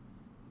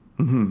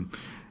 Mm-hmm.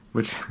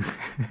 Which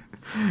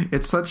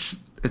it's such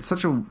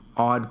an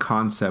odd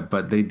concept,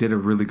 but they did a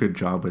really good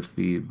job with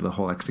the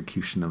whole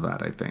execution of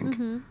that, I think.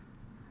 Mm-hmm.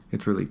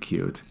 It's really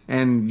cute.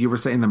 And you were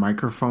saying the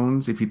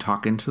microphones, if you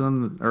talk into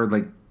them, or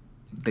like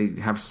they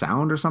have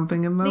sound or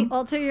something in them? They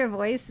alter your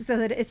voice so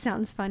that it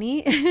sounds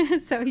funny.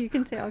 So you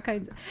can say all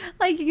kinds of,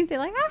 like you can say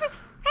like happy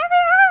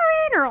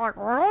Halloween, or like,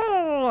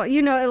 oh,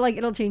 like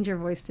it'll change your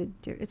voice to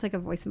do, it's like a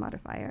voice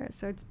modifier.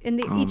 So it's, and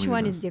each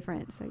one is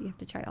different. So you have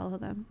to try all of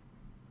them.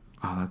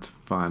 Oh, that's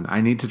fun. I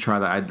need to try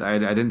that. I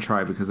didn't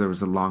try because there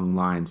was a long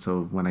line.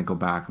 So when I go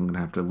back, I'm going to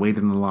have to wait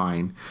in the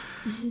line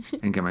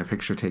and get my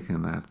picture taken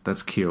in that.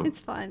 That's cute. It's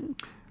fun.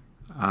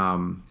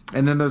 And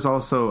then there's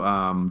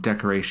also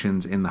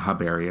decorations in the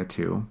hub area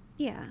too.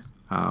 Yeah.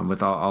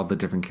 With all the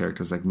different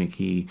characters like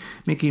Mickey,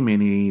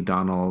 Minnie,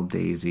 Donald,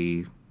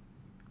 Daisy.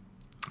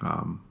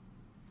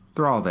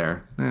 They're all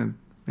there. And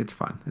it's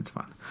fun. It's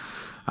fun.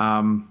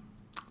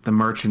 The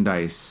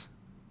merchandise.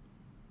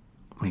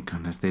 My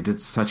goodness, they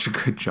did such a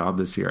good job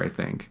this year, I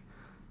think,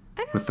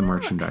 with the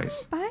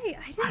merchandise. I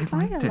didn't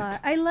buy a lot.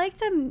 I like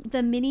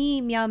the mini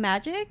Meow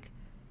Magic.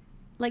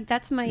 Like,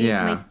 that's my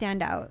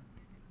standout.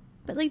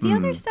 But, like, the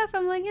other stuff,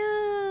 I'm like,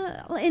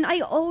 and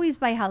I always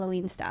buy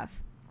Halloween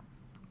stuff.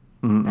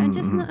 Mm-hmm, but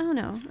I don't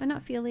know. I'm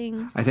not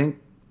feeling, I think,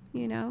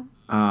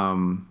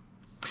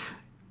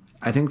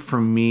 I think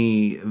for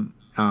me,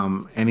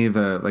 any of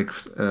the, like,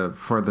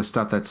 for the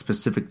stuff that's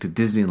specific to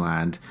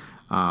Disneyland,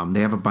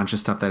 they have a bunch of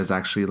stuff that is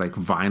actually like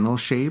vinyl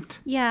shaped.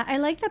 Yeah, I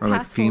like the or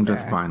pass like themed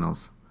holder. with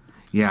vinyls.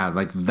 Yeah,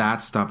 like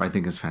that stuff I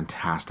think is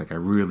fantastic. I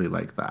really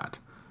like that.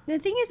 The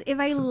thing is, if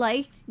I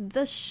liked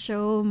the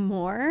show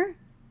more,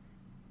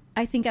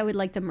 I think I would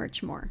like the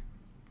merch more.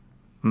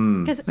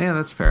 Yeah,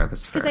 that's fair.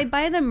 That's fair. Because I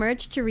buy the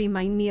merch to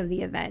remind me of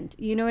the event.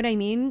 You know what I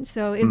mean?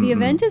 So if the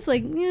event is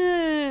like,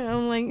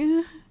 I'm like,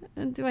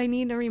 do I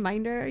need a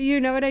reminder? You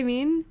know what I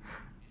mean?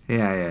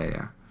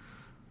 Yeah.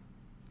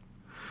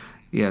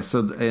 Yeah,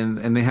 so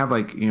and they have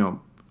like,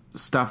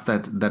 stuff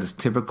that is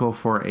typical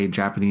for a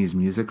Japanese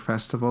music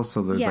festival.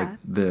 So there's like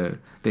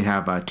they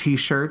have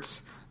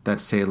T-shirts that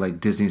say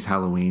like Disney's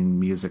Halloween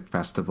Music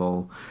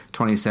Festival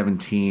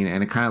 2017,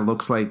 and it kind of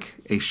looks like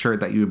a shirt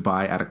that you would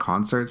buy at a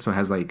concert. So it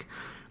has like,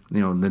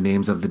 the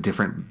names of the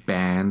different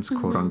bands,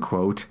 quote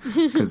unquote,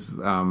 because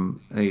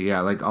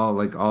like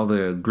all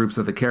the groups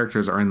of the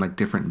characters are in like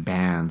different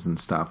bands and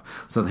stuff.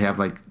 So they have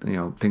like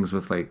things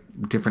with like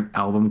different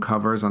album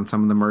covers on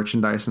some of the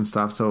merchandise and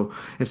stuff. So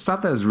it's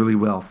stuff that is really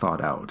well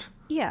thought out.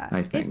 Yeah,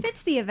 I think it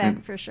fits the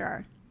event for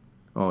sure.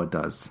 Oh, it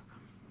does.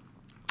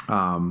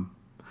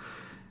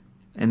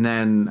 And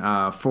then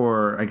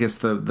for, I guess,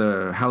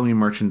 the Halloween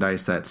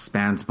merchandise that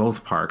spans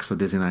both parks, so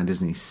Disneyland and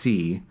Disney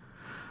Sea,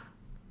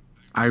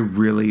 I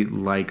really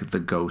like the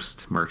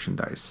Ghost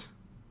merchandise.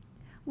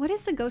 What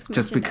is the Ghost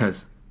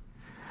merchandise?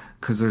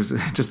 Because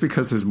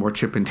there's more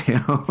Chip and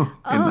Dale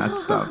in that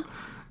stuff.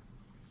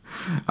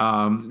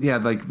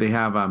 Like they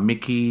have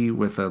Mickey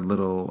with a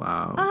little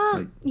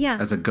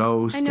as a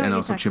ghost, and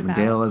also Chip and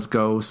Dale as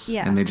ghosts,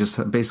 and they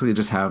just basically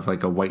just have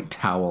like a white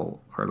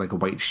towel or like a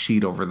white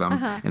sheet over them,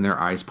 and their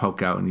eyes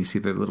poke out, and you see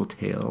their little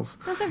tails.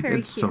 Those are very cute.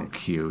 It's so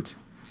cute.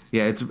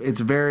 Yeah, it's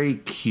very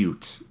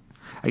cute.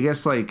 I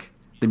guess like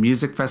the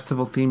music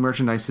festival theme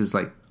merchandise is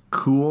like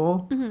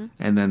cool,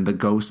 and then the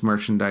ghost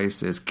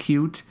merchandise is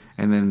cute,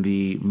 and then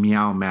the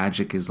Meow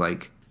Magic is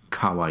like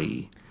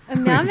kawaii.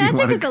 Meow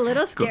Magic is a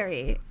little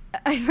scary.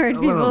 I've heard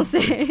people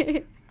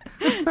say.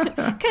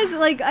 Because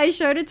like I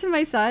showed it to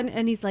my son,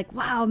 and he's like,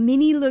 "Wow,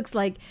 Minnie looks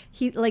like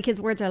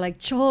his words are like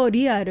 "cho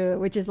riaru,"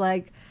 which is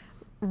like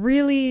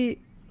really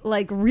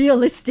like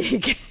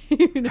realistic."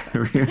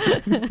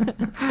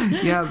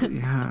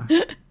 Yeah.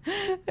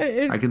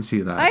 I can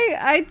see that.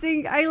 I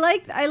think I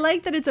like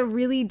that it's a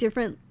really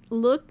different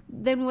look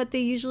than what they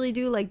usually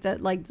do. Like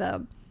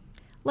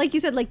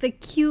you said, like the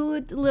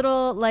cute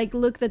little like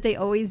look that they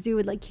always do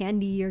with like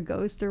Candy or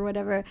Ghost or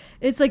whatever.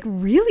 It's like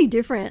really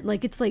different.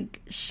 Like it's like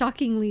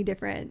shockingly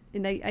different,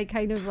 and I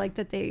kind of like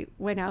that they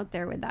went out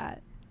there with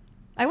that.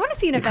 I want to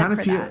see an event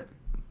for that.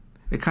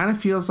 It kind of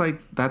feels like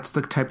that's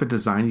the type of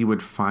design you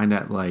would find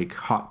at like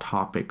Hot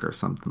Topic or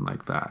something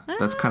like that.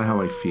 That's kind of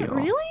how I feel.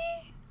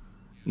 Really?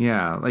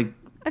 Yeah, like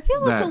I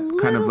feel it's a little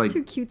kind of like,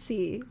 too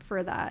cutesy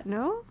for that.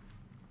 No.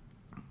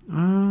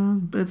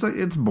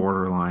 It's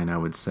borderline, I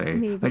would say.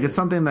 Maybe. Like it's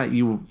something that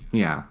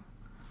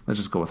let's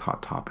just go with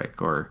Hot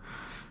Topic, or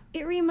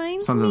it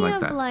reminds something me like of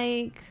that.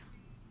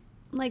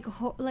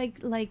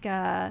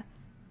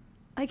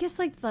 I guess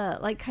like the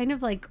like kind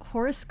of like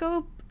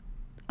horoscope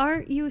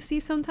art you see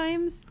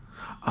sometimes.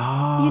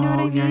 Oh, you know what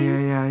I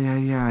mean?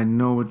 Yeah. I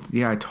know.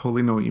 I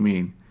totally know what you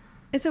mean.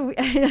 It's a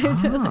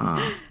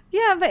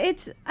yeah, but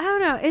it's I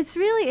don't know. It's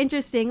really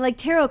interesting, like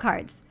tarot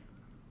cards.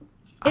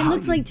 It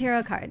looks like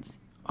tarot cards.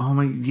 Oh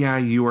my, yeah,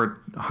 you are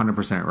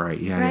 100% right.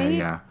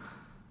 Yeah.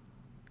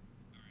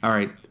 All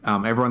right,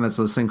 everyone that's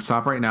listening,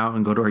 stop right now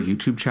and go to our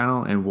YouTube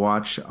channel and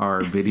watch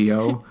our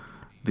video,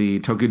 the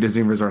Tokyo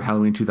Disney Resort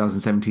Halloween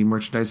 2017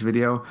 merchandise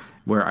video,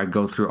 where I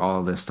go through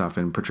all of this stuff,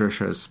 and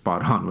Patricia is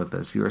spot on with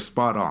this. You are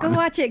spot on. Go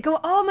watch it.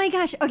 Oh my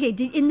gosh. Okay,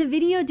 in the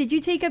video, did you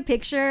take a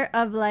picture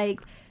of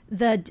like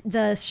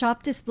the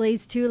shop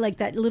displays too, like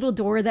that little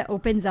door that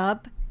opens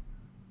up?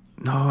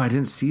 No, I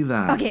didn't see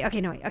that. Okay.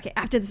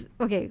 After this,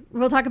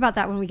 we'll talk about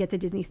that when we get to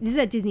Disney. This is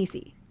at Disney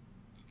Sea.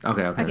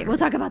 Okay. We'll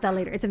talk about that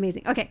later. It's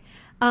amazing. Okay.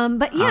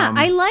 But yeah,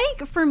 I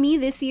like, for me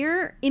this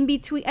year, in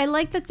between, I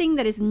like the thing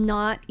that is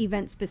not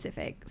event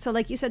specific. So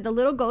like you said, the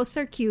little ghosts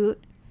are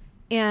cute,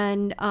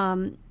 and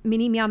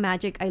Minnie Meow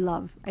Magic, I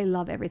love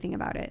everything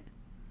about it.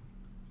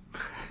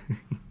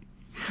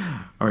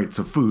 All right,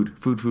 so food.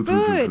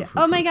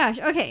 Oh my gosh.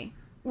 Okay.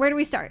 Where do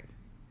we start?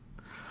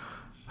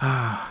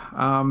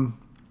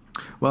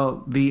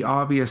 Well, the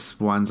obvious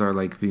ones are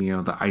like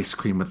the ice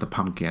cream with the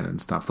pumpkin and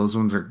stuff. Those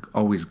ones are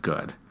always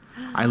good.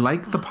 I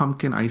like the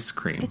pumpkin ice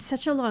cream. It's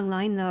such a long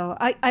line, though.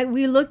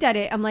 We looked at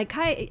it. I'm like,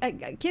 "Hi,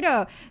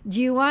 kiddo,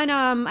 do you want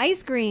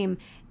ice cream?"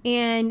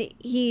 And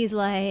he's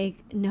like,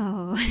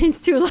 "No,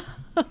 it's too long."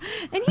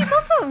 And he's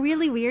also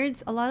really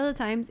weird. A lot of the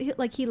times,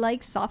 he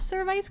likes soft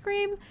serve ice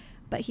cream,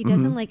 but he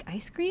doesn't like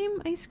ice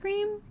cream. He's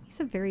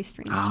a very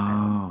strange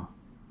child.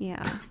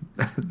 Yeah.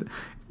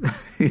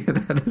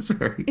 That is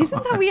very Isn't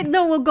odd. that weird?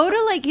 No, we'll go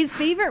to like his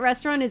favorite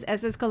restaurant is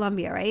SS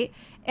Columbia, right?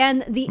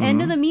 And the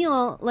end of the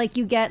meal, like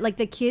you get like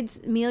the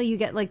kids' meal, you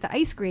get like the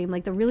ice cream,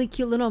 like the really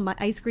cute little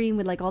ice cream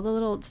with like all the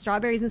little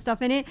strawberries and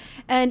stuff in it.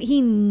 And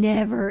he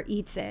never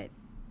eats it,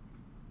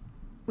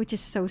 which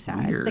is so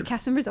sad. Weird. The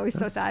cast member is always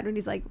so sad when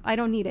he's like, "I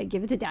don't need it,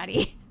 give it to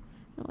Daddy."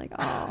 I'm like,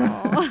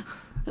 oh.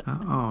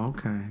 Oh,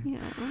 okay. Yeah.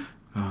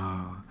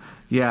 Oh,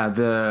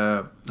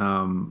 Yeah,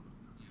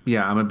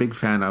 I'm a big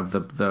fan of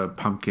the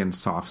pumpkin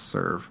soft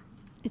serve.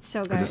 It's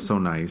so good. It is so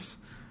nice.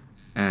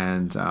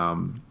 And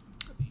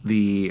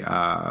the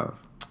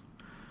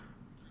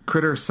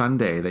Critter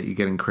Sundae that you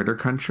get in Critter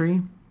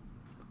Country,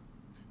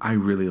 I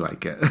really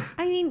like it.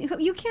 I mean,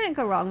 you can't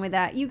go wrong with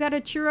that. You got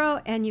a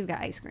churro and you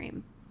got ice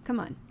cream. Come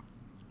on.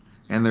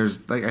 And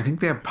there's like, I think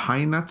they have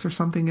pine nuts or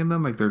something in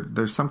them. Like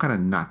there's some kind of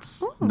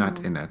nut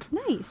in it.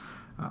 Nice.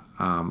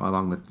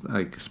 Along the,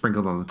 like,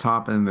 sprinkled on the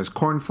top, and there's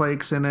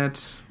cornflakes in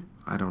it.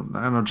 I don't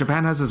know.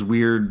 Japan has this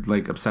weird,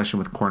 like, obsession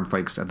with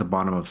cornflakes at the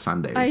bottom of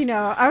sundaes. I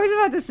know. I was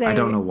about to say. I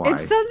don't know why.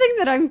 It's something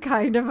that I'm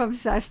kind of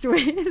obsessed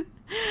with.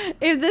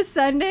 If the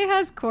sundae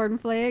has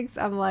cornflakes,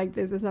 I'm like,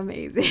 this is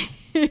amazing.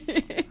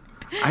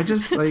 I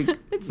just, like,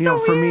 It's you know,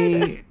 so for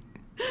weird. me,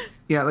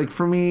 yeah, like,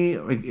 for me,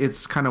 like,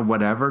 it's kind of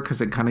whatever, because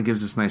it kind of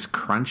gives this nice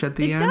crunch at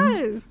the It end.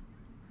 does.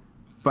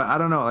 But I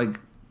don't know, like,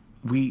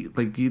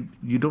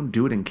 you don't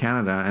do it in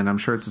Canada, and I'm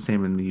sure it's the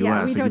same in the U.S. Yeah,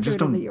 we like, don't you just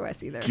do it in don't the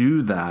U.S. either.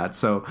 do that.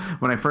 So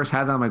when I first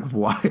had that, I'm like,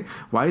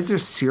 why is there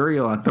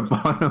cereal at the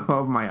bottom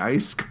of my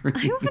ice cream?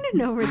 I want to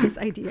know where this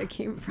idea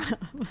came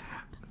from.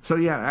 So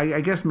yeah,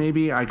 I guess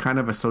maybe I kind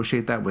of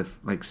associate that with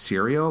like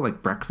cereal,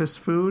 like breakfast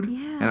food,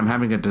 Yeah. and I'm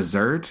having a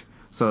dessert,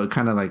 so it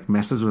kind of like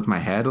messes with my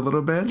head a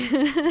little bit.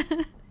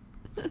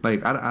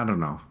 Like I don't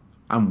know,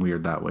 I'm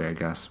weird that way, I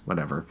guess.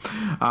 Whatever.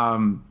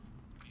 But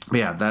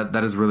yeah,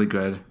 that is really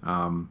good.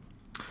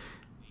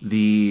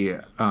 The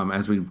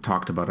as we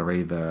talked about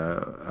already,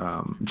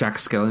 the Jack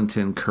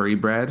Skellington curry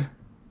bread,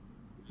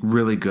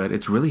 really good.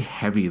 It's really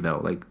heavy though.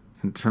 Like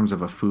in terms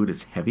of a food,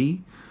 it's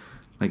heavy.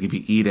 Like if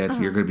you eat it,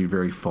 you're going to be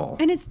very full.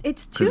 And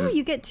it's two.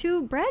 You get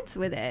two breads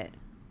with it.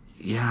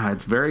 Yeah,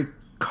 it's very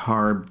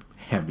carb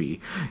heavy.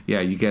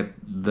 Yeah, you get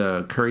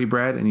the curry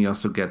bread, and you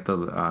also get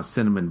the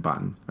cinnamon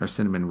bun or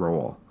cinnamon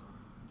roll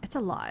It's a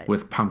lot.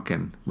 with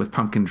pumpkin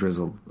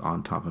drizzle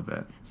on top of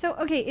it. So,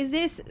 okay, is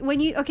this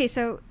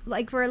so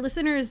like for our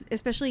listeners,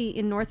 especially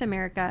in North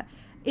America,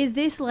 is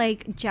this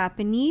like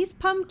Japanese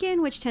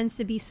pumpkin, which tends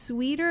to be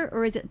sweeter,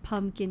 or is it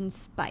pumpkin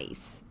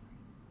spice?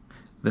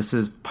 This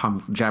is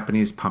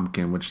Japanese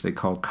pumpkin, which they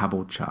call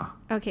kabocha.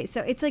 Okay,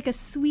 so it's like a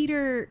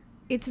sweeter,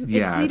 it's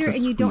Yeah, sweeter it's a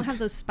and you don't sweet. have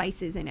those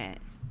spices in it.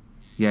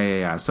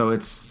 Yeah. So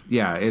it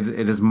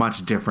is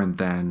much different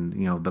than,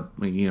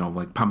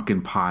 like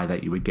pumpkin pie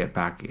that you would get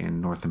back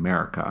in North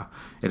America.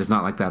 It is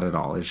not like that at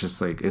all. It's just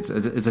like it's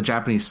a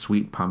Japanese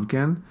sweet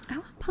pumpkin. I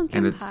want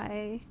pumpkin And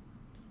pie.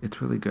 It's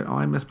really good. Oh,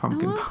 I miss I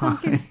pumpkin want pie.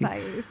 pumpkin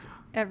spice.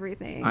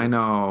 Everything. I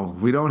know.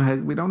 We don't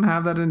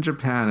have that in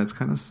Japan. It's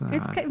kind of sad.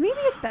 Maybe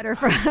it's better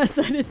for us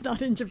that it's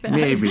not in Japan.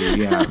 Maybe,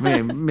 yeah.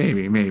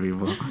 Maybe.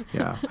 Well,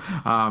 yeah.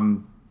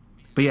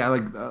 But yeah,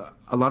 like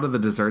a lot of the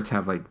desserts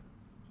have like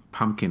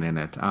pumpkin in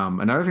it.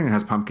 Another thing that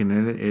has pumpkin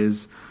in it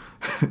is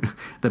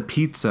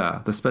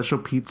the special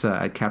pizza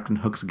at Captain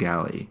Hook's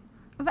Galley.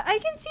 But I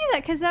can see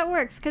that because that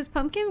works. Because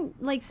pumpkin,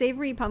 like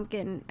savory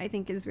pumpkin, I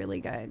think is really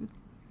good.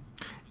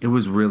 It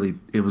was really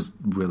good.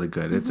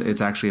 Mm-hmm.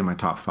 It's actually in my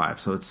top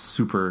 5, so it's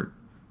super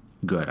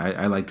good.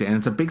 I liked it, and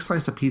it's a big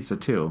slice of pizza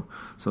too.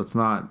 So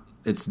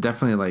it's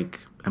definitely like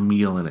a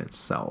meal in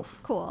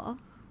itself. Cool.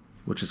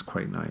 Which is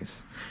quite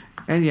nice.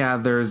 And yeah,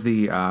 there's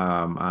the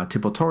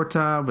tipo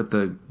torta with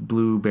the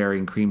blueberry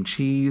and cream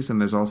cheese, and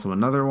there's also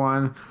another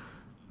one,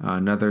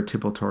 another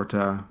tipo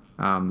torta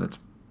that's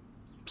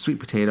sweet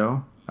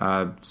potato.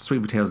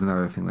 Sweet potato is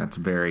another thing that's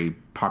very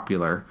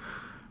popular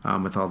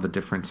with all the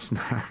different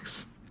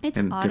snacks. It's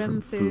and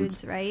autumn different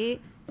foods, right?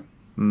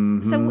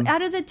 Mm-hmm. So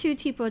out of the two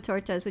tipo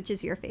tortas, which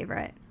is your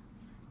favorite?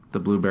 The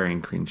blueberry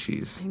and cream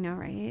cheese. I know,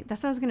 right?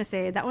 That's what I was going to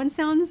say. That one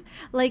sounds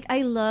like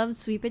I love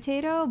sweet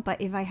potato, but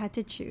if I had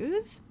to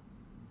choose,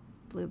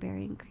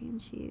 blueberry and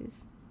cream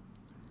cheese.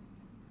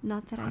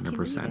 Not that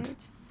 100%. I can eat it,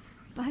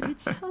 but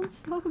it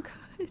sounds so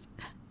good.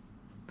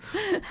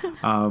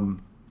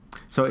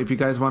 So if you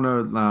guys want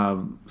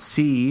to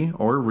see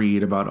or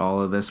read about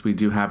all of this, we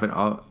do have it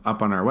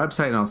up on our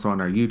website and also on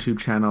our YouTube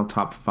channel,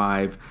 Top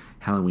 5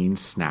 Halloween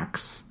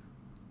Snacks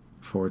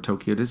for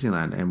Tokyo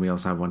Disneyland. And we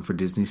also have one for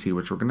Disney Sea,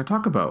 which we're going to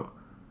talk about.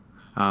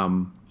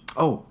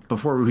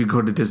 Before we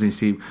go to Disney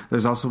Sea,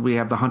 we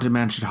have the Haunted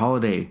Mansion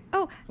Holiday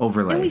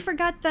overlay. And we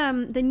forgot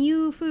the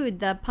new food,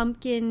 the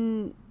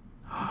pumpkin,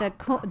 the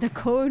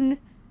cone.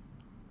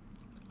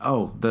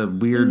 Oh, the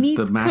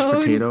mashed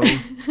cone. potato.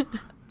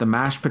 The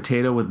mashed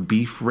potato with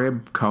beef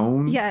rib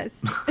cone?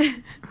 Yes. Is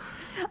that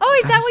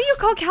what you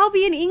call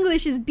kalbi in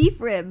English, is beef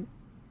rib?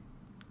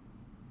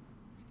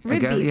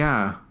 Beef.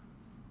 Yeah.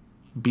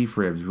 Beef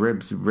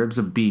ribs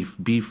of beef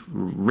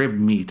rib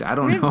meat. I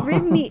don't know.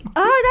 Rib meat.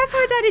 Oh, that's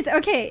what that is.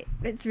 Okay,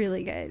 it's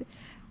really good.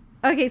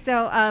 Okay,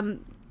 so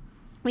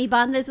we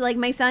bought this, like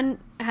my son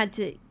had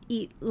to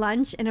eat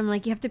lunch, and I'm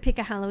like, you have to pick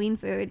a Halloween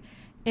food.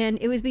 And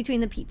it was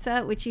between the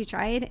pizza, which you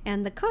tried,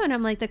 and the cone.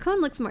 I'm like, the cone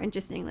looks more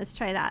interesting. Let's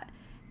try that.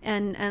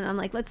 And I'm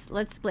like, let's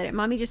split it.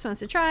 Mommy just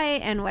wants to try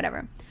and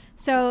whatever.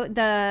 So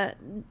the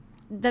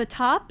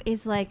top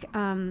is like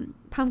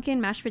pumpkin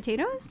mashed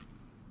potatoes.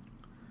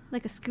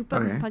 like a scoop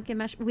of Okay. pumpkin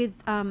mash with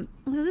so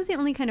this is the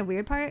only kind of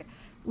weird part,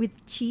 with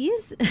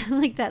cheese,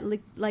 like that,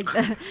 like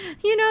the,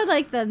 you know,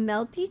 like the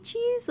melty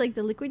cheese, like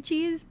the liquid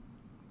cheese,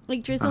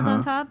 like drizzled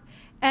on top,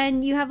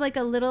 and you have like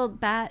a little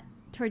bat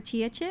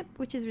tortilla chip,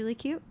 which is really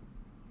cute,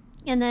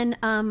 and then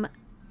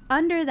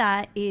under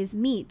that is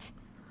meat.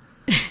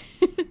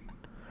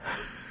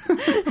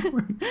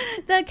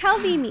 The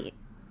Calbee meat,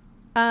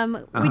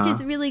 which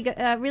is really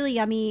really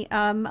yummy.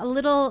 A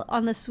little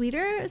on the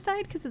sweeter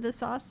side because of the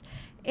sauce,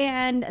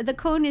 and the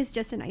cone is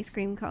just an ice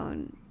cream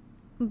cone,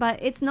 but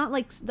it's not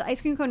like the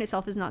ice cream cone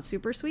itself is not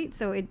super sweet,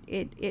 so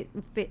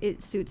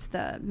it suits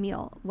the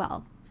meal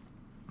well,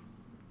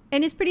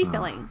 and it's pretty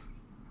filling.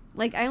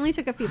 Like I only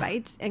took a few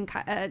bites, and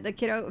the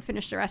kiddo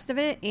finished the rest of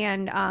it,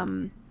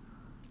 and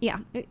yeah,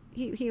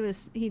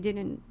 he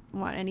didn't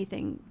want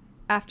anything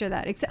after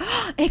that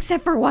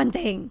except for one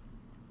thing.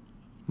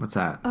 What's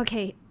that?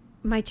 Okay,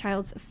 my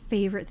child's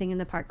favorite thing in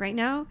the park right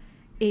now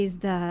is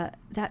the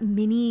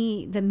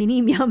mini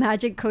Meow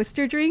Magic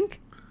coaster drink.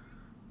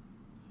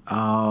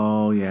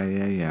 Oh,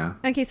 yeah.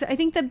 Okay, so I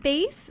think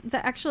the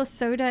actual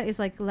soda is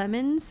like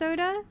lemon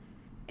soda,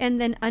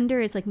 and then under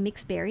is like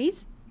mixed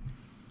berries.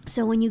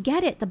 So when you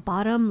get it, the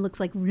bottom looks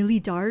like really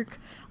dark,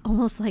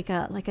 almost like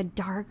a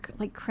dark,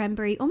 like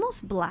cranberry,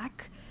 almost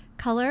black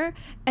color.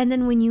 And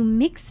then when you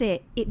mix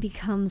it, it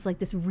becomes like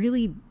this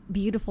really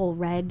beautiful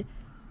red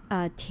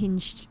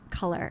tinged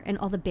color, and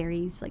all the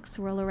berries like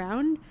swirl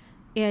around.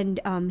 And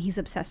he's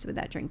obsessed with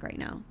that drink right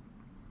now.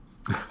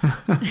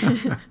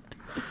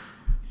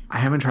 I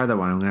haven't tried that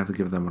one. I'm going to have to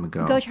give that one a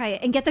go. Go try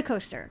it and get the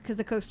coaster, because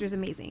the coaster is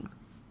amazing.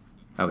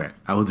 Okay,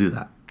 I will do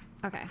that.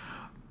 Okay.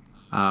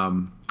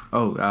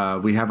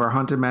 We have our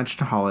Haunted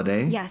Mansion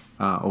Holiday Yes.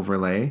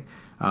 overlay.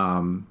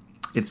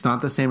 It's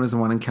not the same as the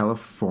one in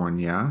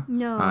California.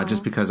 No.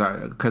 Just because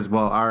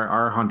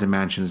our Haunted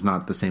Mansion is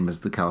not the same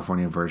as the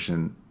California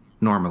version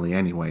normally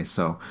anyway.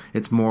 So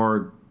it's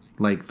more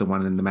like the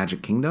one in the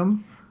Magic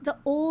Kingdom. The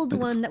old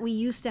one that we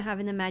used to have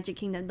in the Magic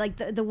Kingdom, like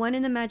the one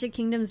in the Magic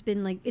Kingdom's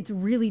been like, it's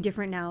really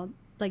different now.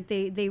 Like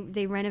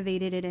they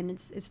renovated it, and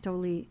it's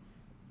totally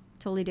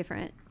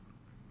different.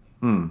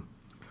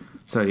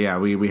 So yeah,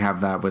 we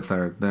have that with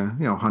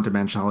the Haunted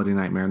Mansion Holiday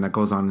Nightmare, and that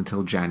goes on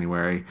until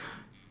January.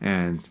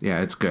 And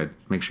yeah, it's good.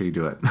 Make sure you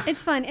do it.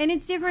 It's fun and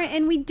it's different,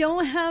 and we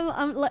don't have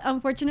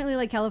unfortunately,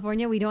 like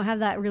California, we don't have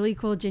that really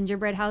cool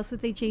gingerbread house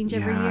that they change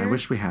every year. I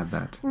wish we had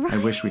that. Right? I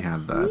wish we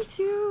had that. Me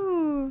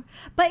too.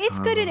 But it's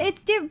good.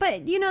 It's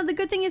but the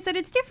good thing is that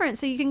it's different,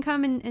 so you can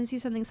come and see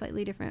something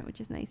slightly different,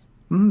 which is nice.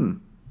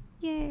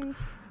 Yay.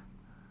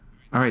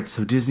 All right,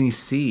 so Disney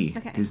Sea.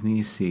 Okay.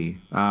 Disney Sea.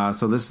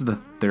 So this is the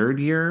third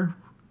year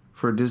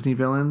for Disney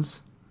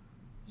Villains.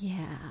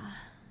 Yeah.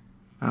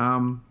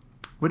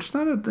 Which is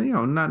not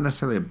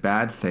necessarily a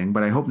bad thing,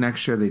 but I hope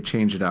next year they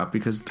change it up,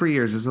 because 3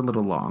 years is a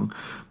little long.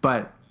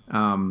 But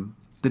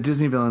the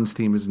Disney Villains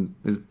theme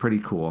is pretty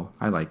cool.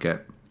 I like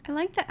it. I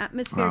like the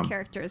atmosphere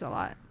characters a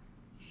lot.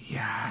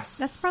 Yes.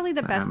 That's probably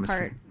the best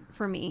part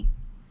for me.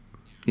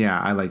 Yeah,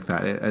 I like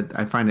that.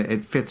 I find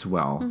it fits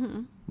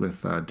well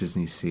with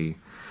Disney Sea.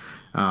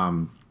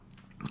 So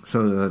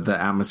the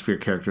atmosphere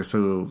character.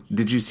 So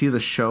did you see the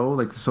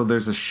show? So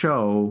there's a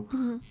show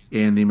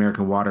in the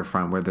American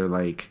Waterfront where they're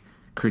like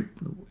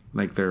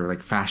they're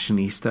like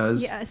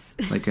fashionistas. Yes.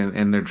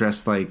 And they're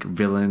dressed like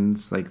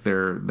villains. Like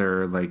their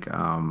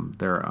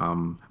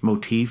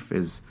motif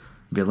is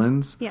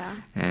villains. Yeah.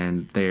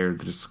 And they're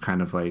just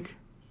kind of like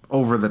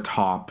over the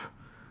top,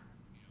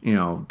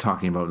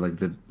 talking about like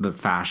the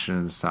fashion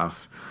and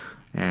stuff.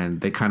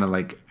 And they kind of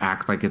like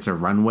act like it's a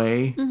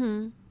runway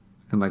and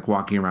like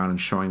walking around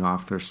and showing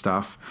off their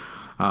stuff.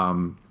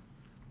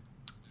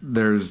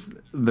 There's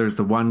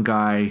the one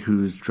guy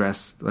who's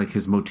dressed like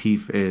his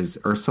motif is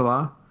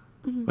Ursula,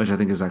 which I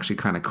think is actually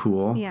kind of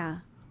cool. Yeah.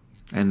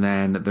 And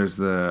then there's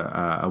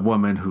a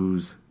woman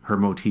her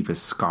motif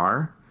is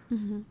Scar.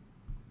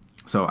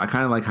 So I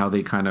kind of like how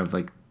they kind of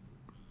like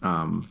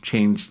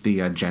change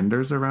the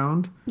genders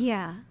around.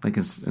 Yeah. Like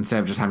instead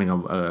of just having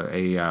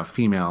a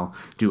female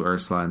do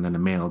Ursula and then a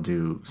male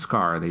do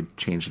Scar, they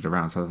changed it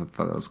around. So I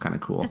thought that was kind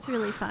of cool. That's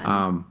really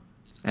fun.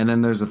 And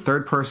then there's a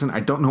third person. I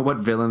don't know what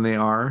villain they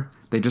are.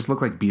 They just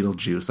look like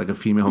Beetlejuice, like a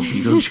female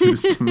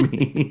Beetlejuice to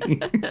me.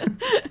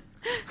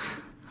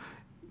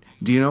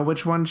 Do you know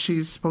which one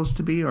she's supposed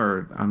to be,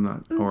 or I'm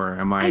not, or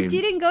am I? I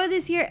didn't go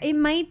this year. It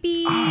might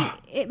be.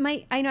 It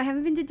might. I know. I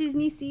haven't been to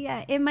Disney Sea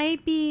yet. It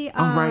might be.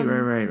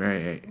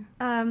 Right.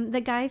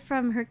 The guy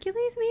from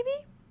Hercules,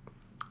 maybe.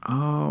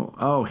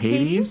 Oh,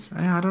 Hades?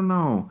 I don't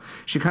know.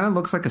 She kind of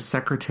looks like a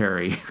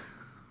secretary.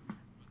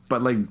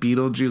 But like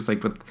Beetlejuice,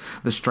 like with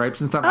the stripes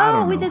and stuff. I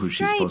don't know who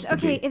she's supposed to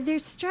be. Okay, if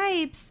there's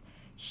stripes,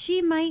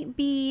 she might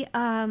be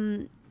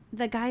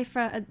the guy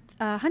from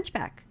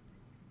Hunchback.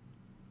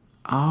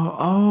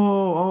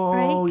 Oh,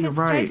 right? you're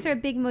right. Stripes are a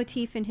big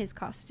motif in his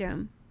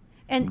costume.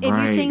 And if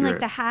you're saying like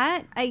the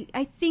hat,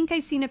 I think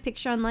I've seen a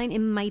picture online. It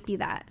might be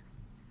that.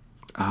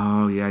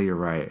 Oh, yeah, you're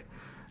right.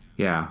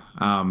 Yeah.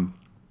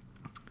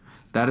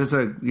 that is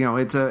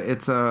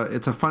it's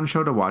a fun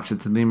show to watch.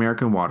 It's in the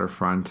American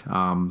waterfront.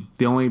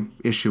 The only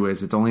issue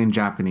is it's only in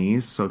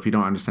Japanese. So if you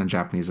don't understand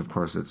Japanese, of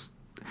course, it's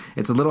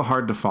a little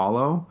hard to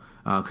follow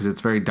because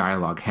it's very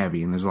dialogue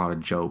heavy and there's a lot of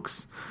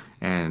jokes.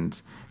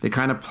 And they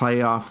kind of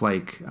play off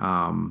like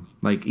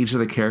each of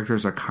the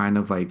characters are kind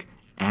of like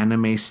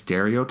anime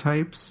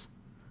stereotypes,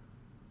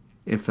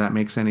 if that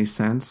makes any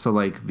sense. So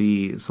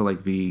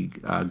the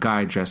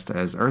guy dressed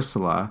as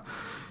Ursula,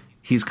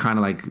 he's kind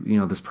of like,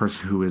 this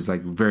person who is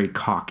like very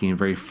cocky and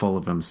very full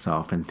of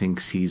himself and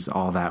thinks he's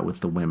all that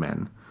with the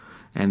women.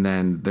 And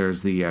then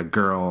there's the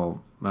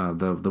girl,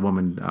 the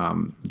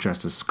woman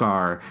dressed as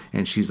Scar,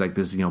 and she's like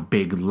this,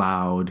 big,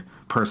 loud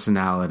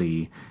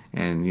personality.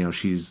 And,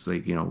 she's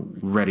like,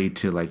 ready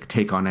to like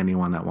take on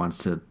anyone that wants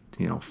to,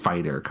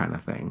 fight her kind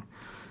of thing.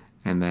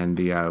 And then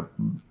the,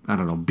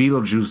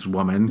 Beetlejuice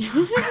woman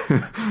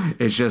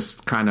is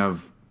just kind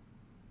of,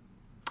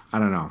 I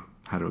don't know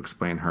how to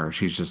explain her.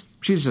 She's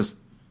just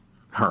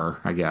her,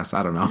 I guess.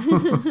 I don't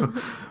know.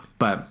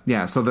 But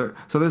yeah, so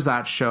there's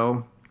that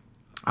show.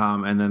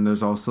 And then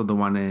there's also the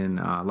one in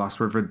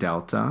Lost River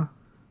Delta.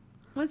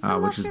 What's the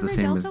Lost River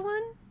Delta one?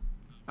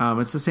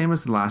 It's the same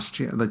as the last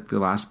year, like the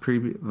last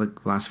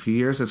few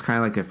years. It's kind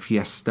of like a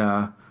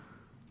fiesta.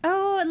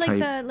 Oh,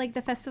 type. like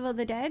the Festival of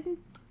the Dead?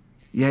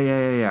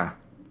 Yeah.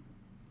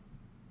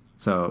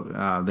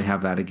 So they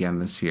have that again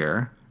this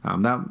year.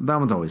 That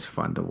one's always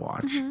fun to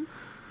watch.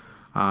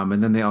 Mm-hmm.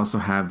 And then they also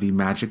have the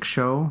magic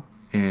show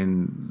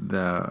in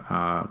the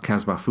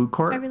Casbah Food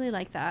Court. I really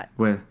like that.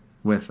 With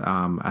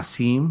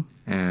Asim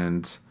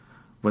and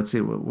what's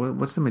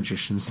the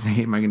magician's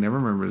name? I can never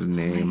remember his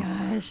name. Oh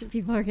my gosh,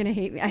 people are gonna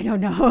hate me. I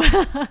don't know.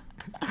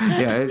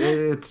 Yeah,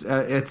 it's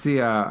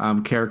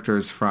the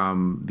characters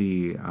from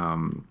the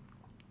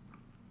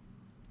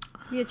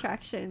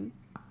attraction,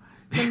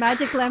 the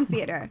Magic Lamp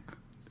Theater.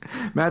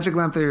 Magic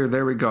Lamp Theater,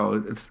 there we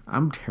go.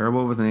 I'm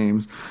terrible with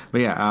names, but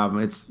yeah,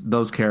 it's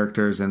those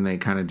characters, and they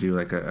kind of do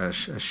like a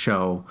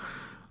show,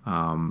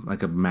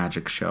 like a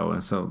magic show,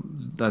 and so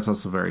that's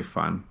also very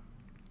fun.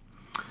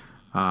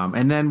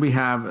 And then we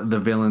have the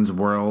Villains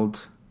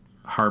World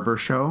Harbor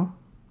Show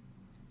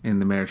in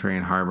the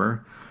Mediterranean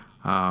Harbor.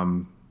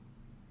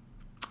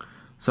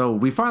 So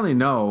we finally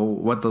know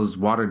what those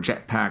water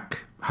jetpack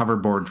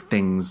hoverboard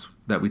things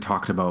that we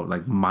talked about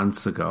like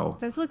months ago.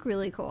 Those look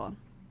really cool.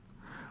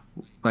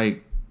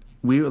 Like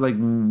we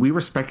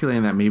were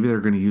speculating that maybe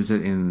they're going to use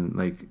it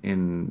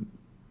in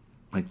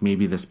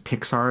maybe this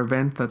Pixar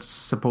event that's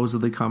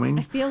supposedly coming.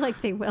 I feel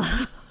like they will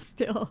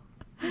still.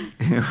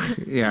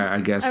 Yeah, I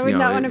guess. I would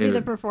not want to be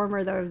the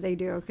performer though if they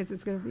do, because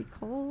it's going to be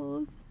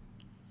cold.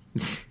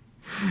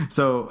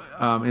 So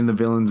in the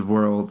Villains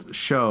World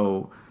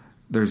show,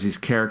 there's these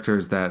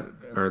characters that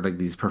are like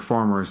these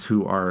performers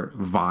who are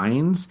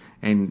vines,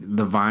 and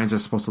the vines are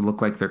supposed to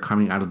look like they're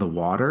coming out of the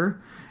water.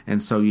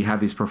 And so you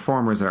have these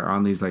performers that are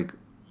on these like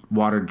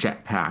water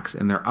jetpacks,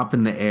 and they're up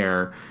in the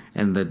air,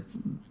 and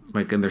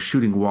they're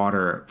shooting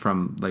water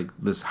from like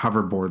this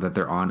hoverboard that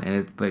they're on, and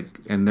it's like,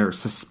 and they're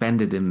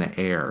suspended in the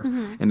air,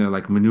 mm-hmm. and they're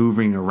like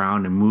maneuvering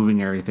around and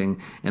moving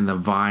everything, and the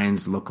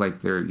vines look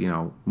like they're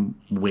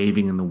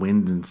waving in the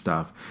wind and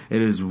stuff.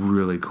 It is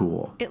really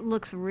cool. It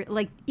looks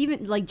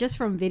even like just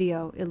from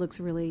video, it looks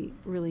really,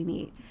 really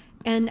neat.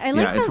 And I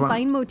like the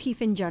vine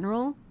motif in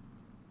general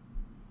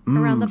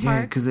around the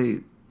park. Because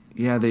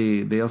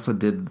they also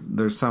did.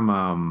 There's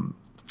some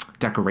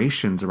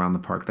decorations around the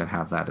park that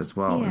have that as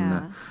well in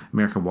the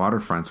American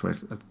waterfronts, which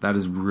that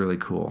is really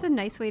cool. It's a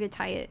nice way to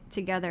tie it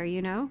together,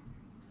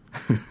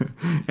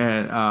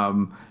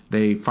 And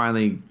they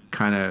finally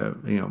kind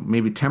of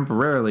maybe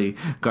temporarily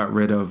got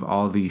rid of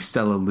all the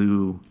Stella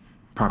Lou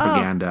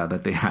propaganda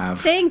that they have.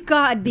 Thank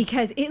God,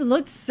 because it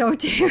looked so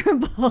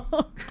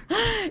terrible.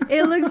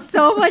 It looks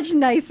so much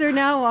nicer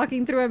now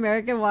walking through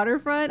American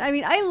waterfront. I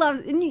mean, I love,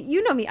 and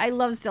you know me, I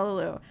love Stella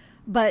Lou,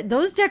 but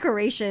those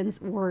decorations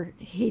were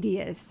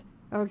hideous.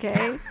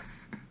 Okay.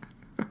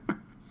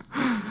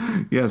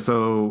 Yeah,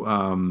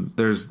 so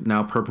there's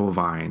now purple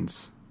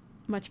vines.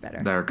 Much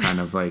better. That are kind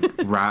of like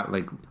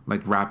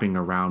wrapping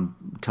around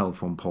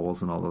telephone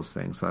poles and all those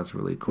things. So that's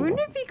really cool.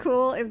 Wouldn't it be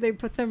cool if they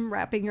put them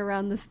wrapping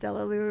around the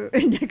Stella Lou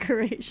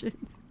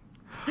decorations?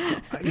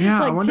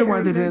 Yeah, I wonder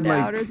why they didn't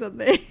or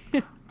something.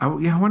 I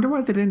wonder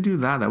why they didn't do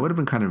that. That would have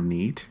been kind of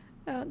neat.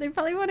 They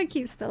probably want to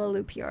keep Stella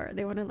Lou pure.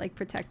 They want to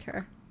protect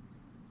her.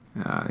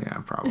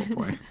 Yeah,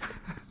 probably.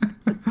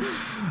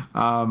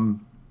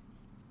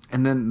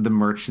 And then the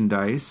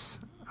merchandise.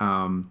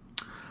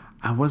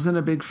 I wasn't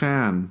a big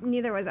fan.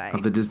 Neither was I.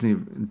 Of the Disney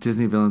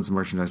Villains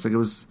merchandise. Like, it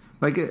was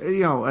like,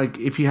 like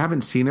if you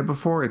haven't seen it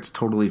before, it's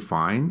totally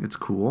fine. It's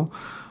cool.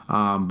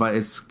 But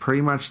it's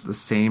pretty much the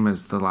same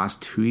as the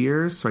last 2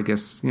 years. So I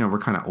guess, we're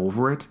kind of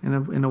over it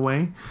in a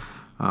way.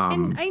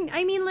 And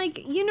I mean,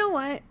 you know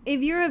what?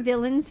 If you're a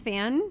Villains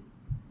fan,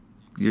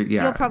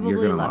 you'll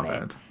probably love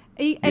it.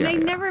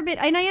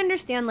 And I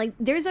understand,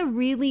 there's a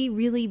really,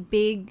 really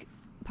big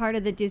part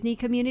of the Disney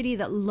community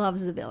that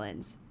loves the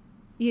Villains.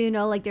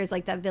 There's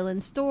that Villain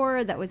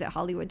store that was at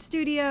Hollywood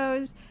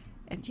Studios.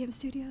 MGM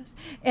Studios,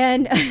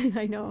 and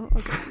I know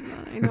it's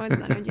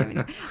not MGM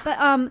anymore,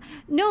 but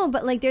no,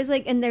 but like there's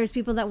like, and there's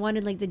people that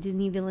wanted like the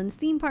Disney Villains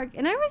theme park,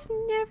 and I was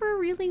never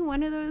really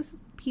one of those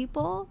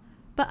people,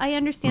 but I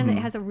understand that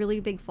it has a really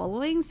big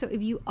following, so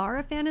if you are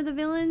a fan of the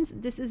Villains,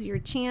 this is your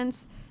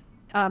chance.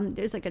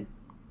 There's like a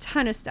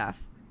ton of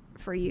stuff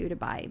for you to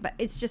buy, but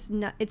it's just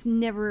not, it's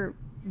never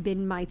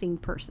been my thing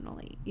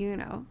personally, you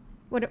know.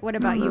 What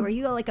about you? Are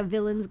you like a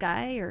Villains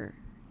guy, or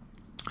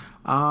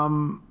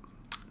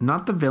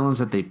not the villains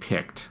that they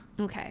picked.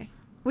 Okay.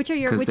 Which is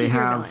your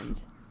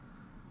villains?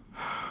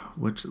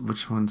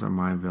 Which ones are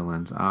my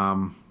villains?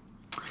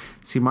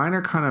 See, mine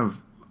are kind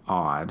of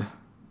odd.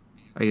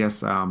 I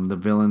guess the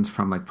villains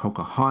from like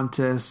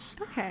Pocahontas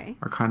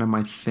are kind of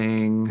my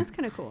thing. That's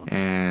kind of cool.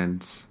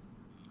 And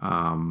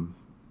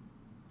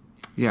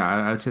yeah,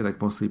 I would say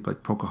like mostly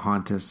like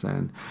Pocahontas,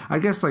 and I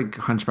guess like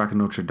Hunchback of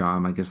Notre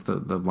Dame. I guess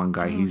the one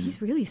guy,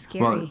 he's really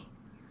scary. Well,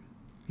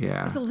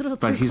 yeah, it's a little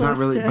but too he's close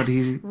not really.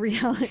 to But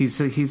reality.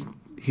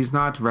 He's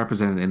not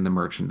represented in the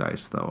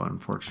merchandise though,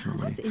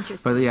 unfortunately. Oh, that's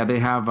interesting. But yeah, they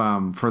have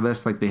for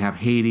this, like they have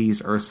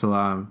Hades,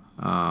 Ursula,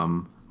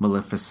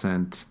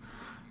 Maleficent,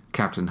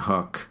 Captain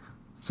Hook.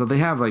 So they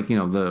have like, you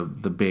know,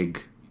 the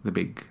big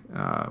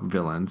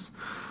villains.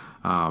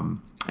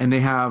 And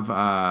they have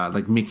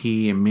like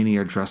Mickey and Minnie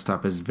are dressed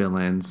up as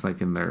villains,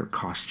 like in their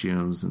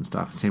costumes and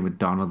stuff. Same with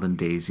Donald and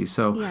Daisy.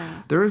 So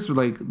there's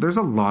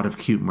a lot of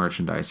cute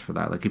merchandise for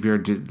that. Like if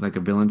you're like a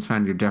Villains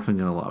fan, you're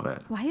definitely gonna love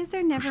it. Why is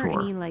there never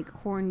any like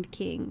Horned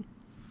King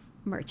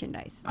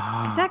merchandise?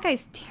 Because that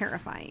guy's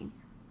terrifying.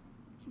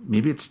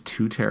 Maybe it's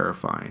too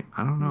terrifying.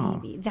 I don't know.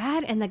 Maybe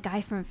that, and the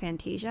guy from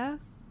Fantasia.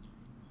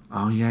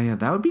 Oh yeah,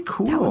 that would be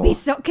cool. That would be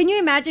so. Can you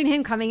imagine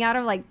him coming out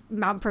of like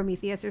Mount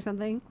Prometheus or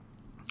something?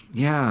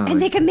 Yeah, and like,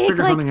 they can make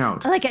figure something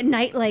out. Like at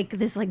night, like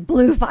this like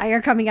blue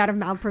fire coming out of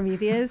Mount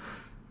Prometheus.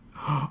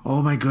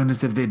 Oh my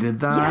goodness, if they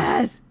did that.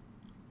 Yes.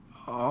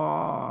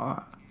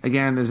 Oh,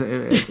 again,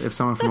 if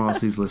someone from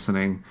OLC's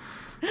listening,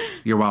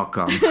 you're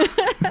welcome.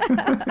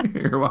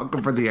 You're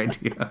welcome for the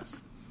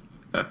ideas.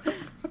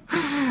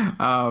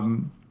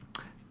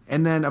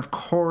 And then of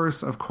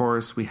course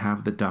we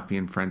have the Duffy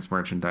and Friends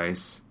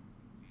merchandise,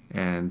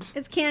 and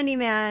it's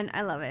Candyman.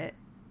 I love it.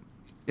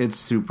 It's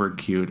super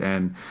cute,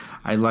 and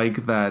I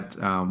like that.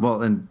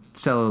 And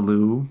Stella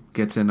Lou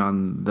gets in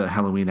on the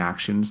Halloween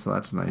action, so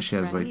that's nice. She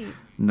has like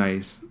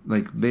nice,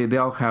 like they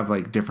all have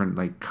like different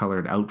like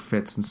colored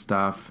outfits and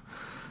stuff.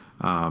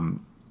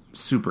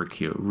 Super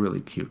cute,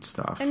 really cute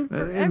stuff. And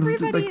for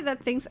everybody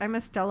that thinks I'm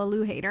a Stella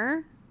Lou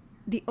hater,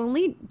 the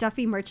only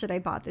Duffy merch that I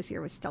bought this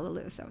year was Stella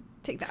Lou, so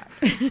take that.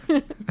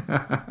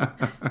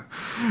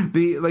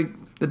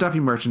 The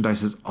Duffy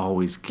merchandise is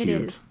always cute.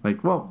 It is.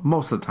 Like, well,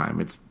 most of the time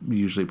it's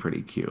usually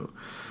pretty cute.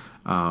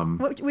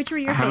 Which were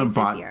your faves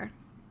this year?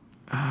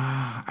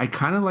 I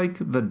kind of like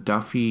the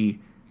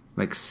Duffy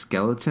like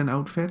skeleton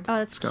outfit. Oh,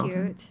 that's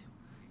cute.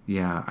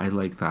 Yeah, I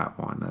like that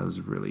one. That was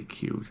really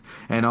cute.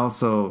 And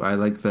also, I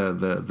like the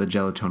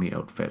Gelatoni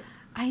outfit.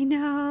 I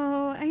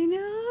know.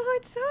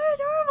 It's so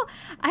adorable.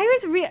 I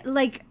was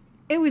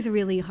it was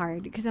really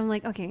hard because I'm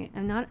like, okay,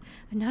 I'm not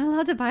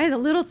allowed to buy the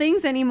little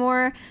things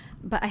anymore,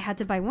 but I had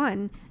to buy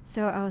one.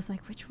 So I was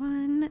like, which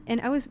one? And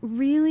I was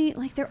really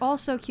like, they're all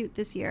so cute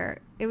this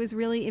year. It was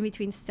really in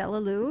between Stella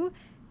Lou,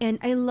 and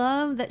I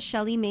love that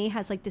Shelly May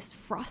has like this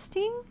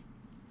frosting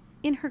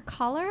in her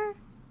collar,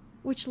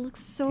 which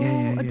looks so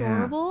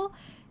adorable.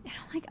 And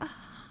I'm like,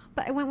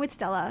 but I went with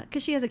Stella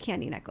because she has a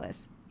candy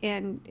necklace,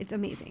 and it's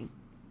amazing.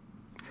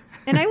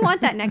 And I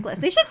want that necklace.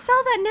 They should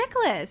sell that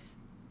necklace.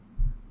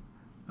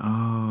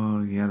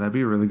 Oh, yeah, that'd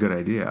be a really good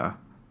idea.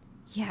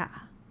 Yeah.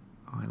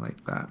 Oh, I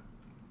like that.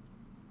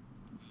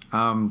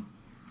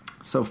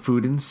 So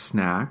food and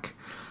snack.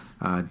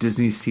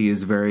 Disney Sea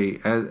is very,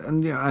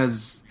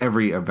 as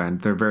every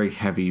event, they're very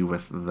heavy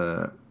with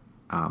the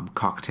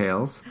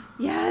cocktails.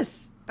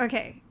 Yes.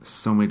 Okay.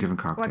 So many different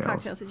cocktails. What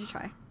cocktails did you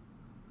try?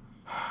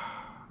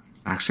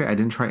 Actually, I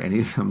didn't try any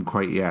of them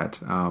quite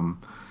yet.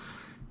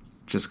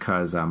 Just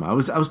because I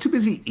was too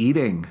busy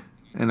eating,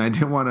 and I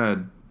didn't want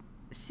to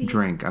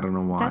drink. I don't know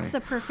why. That's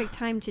the perfect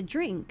time to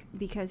drink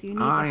because you need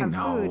to have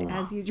food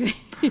as you drink.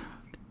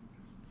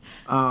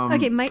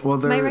 Okay, my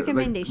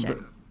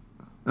recommendation: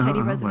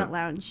 Teddy Roosevelt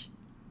Lounge.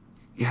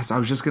 Yes, I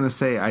was just gonna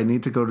say I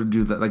need to go to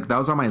do that. Like that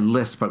was on my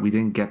list, but we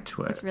didn't get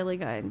to it. It's really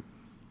good.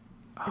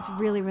 It's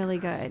really, really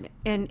good,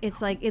 and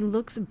it's like it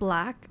looks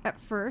black at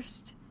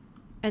first,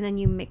 and then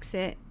you mix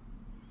it,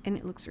 and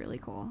it looks really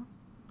cool.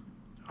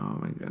 Oh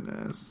my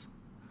goodness!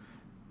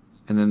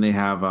 And then they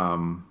have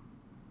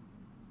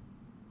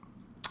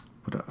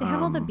they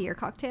have all the beer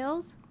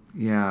cocktails.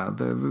 Yeah,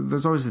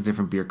 there's always the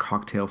different beer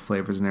cocktail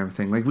flavors and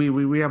everything. Like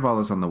we have all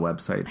this on the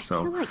website. I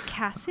feel like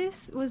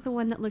Cassis was the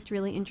one that looked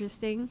really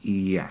interesting.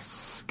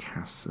 Yes,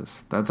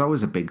 Cassis. That's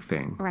always a big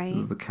thing,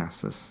 right? The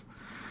Cassis.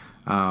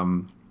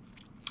 And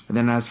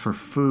then as for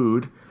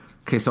food,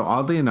 okay. So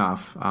oddly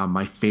enough,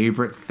 my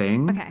favorite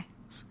thing. Okay.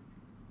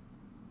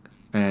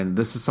 And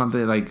this is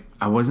something like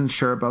I wasn't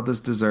sure about this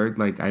dessert.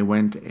 Like I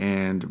went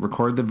and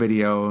recorded the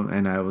video,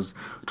 and I was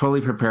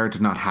totally prepared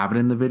to not have it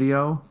in the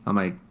video. I'm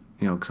like,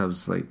 because I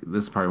was like,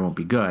 this probably won't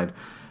be good.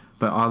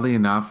 But oddly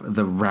enough,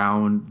 the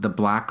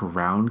black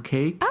round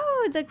cake.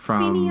 Oh, the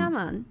Queenie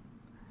Yaman.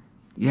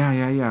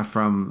 Yeah,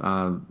 from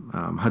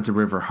Hudson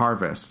River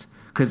Harvest.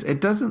 Because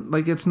it doesn't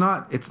like it's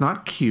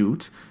not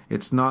cute.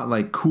 It's not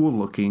like cool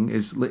looking.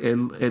 It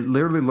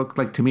literally looked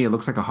like, to me, it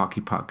looks like a hockey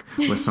puck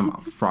with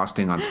some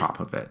frosting on top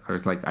of it, or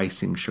it's like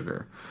icing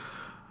sugar.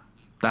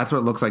 That's what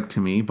it looks like to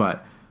me.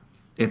 But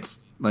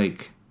it's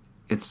like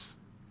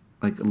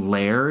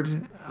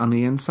layered on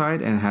the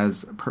inside and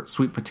has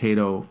sweet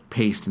potato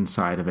paste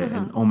inside of it.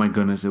 And oh my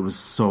goodness, it was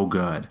so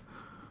good.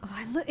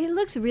 Oh, it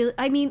looks really.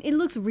 I mean, it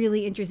looks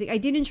really interesting. I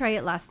didn't try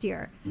it last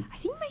year. I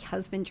think my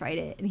husband tried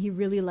it and he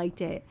really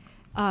liked it.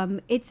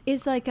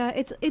 It's like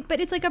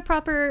a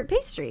proper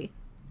pastry.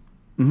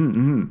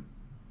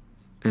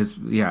 It's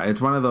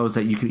one of those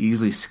that you could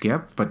easily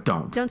skip, but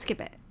don't skip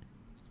it.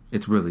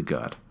 It's really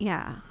good.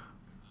 Yeah.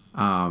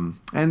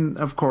 And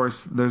of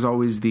course, there's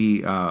always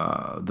the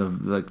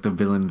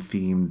villain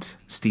themed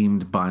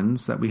steamed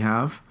buns that we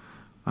have.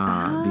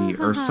 The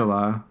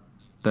Ursula,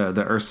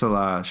 the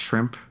Ursula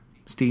shrimp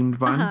steamed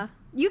bun.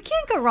 You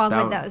can't go wrong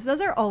with those.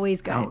 Those are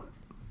always good.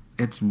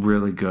 It's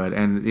really good.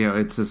 And,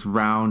 it's this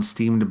round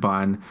steamed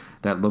bun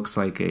that looks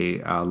like a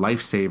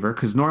Lifesaver.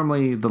 Because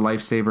normally the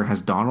Lifesaver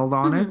has Donald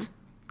on it,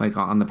 like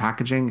on the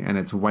packaging, and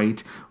it's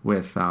white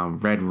with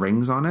red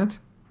rings on it.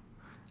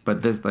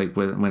 But this, like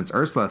when it's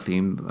Ursula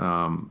themed,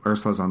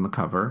 Ursula's on the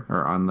cover,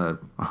 or on the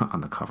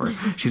cover.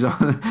 she's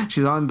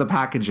on the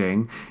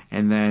packaging,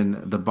 and then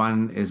the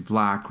bun is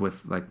black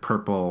with like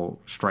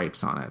purple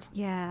stripes on it.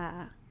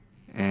 Yeah.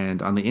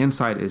 And on the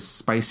inside is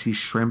spicy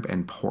shrimp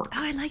and pork.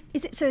 Oh,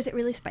 is it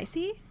really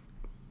spicy?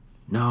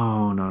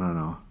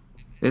 No.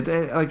 It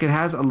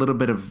has a little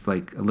bit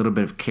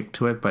of kick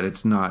to it, but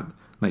it's not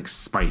like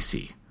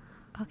spicy.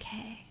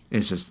 Okay.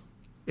 It's just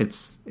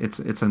it's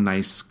a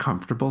nice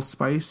comfortable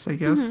spice, I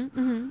guess.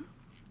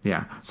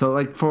 Yeah. So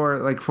like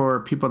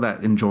for people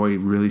that enjoy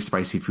really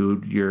spicy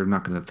food, you're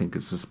not going to think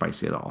it's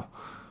spicy at all.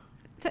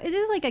 So it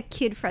is like a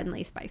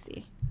kid-friendly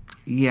spicy.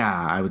 Yeah,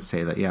 I would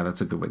say that. Yeah,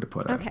 that's a good way to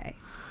put it. Okay.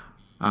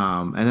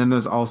 And then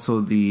there's also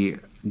the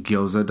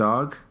gyoza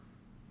dog,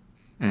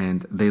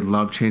 and they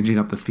love changing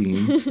up the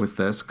theme with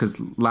this, because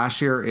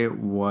last year it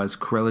was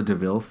Cruella de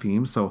Vil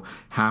theme, so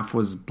half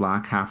was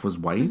black, half was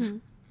white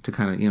to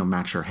kind of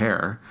match her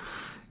hair,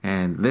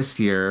 and this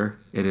year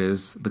it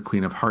is the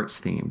Queen of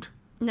Hearts themed.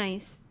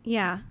 Nice,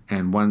 yeah.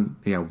 And one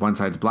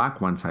side's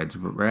black, one side's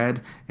red,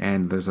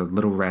 and there's a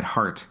little red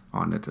heart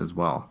on it as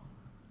well.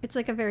 It's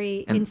like a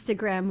very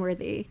Instagram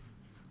worthy.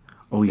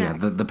 Oh,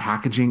 snack. yeah, the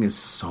packaging is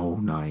so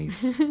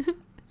nice.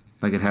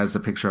 Like, it has a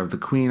picture of the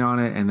queen on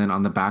it, and then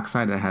on the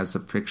backside it has a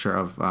picture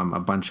of a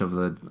bunch of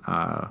the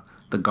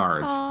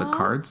guards, the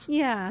cards.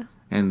 Yeah.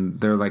 And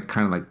they're, like,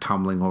 kind of, like,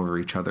 tumbling over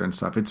each other and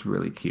stuff. It's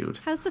really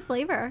cute. How's the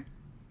flavor?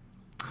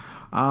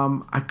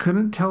 I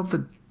couldn't tell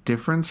the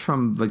difference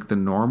from, like, the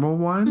normal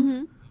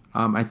one.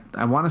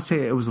 I want to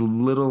say it was a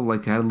little,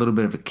 like, it had a little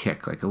bit of a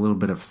kick, like, a little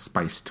bit of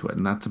spice to it,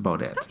 and that's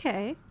about it.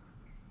 Okay.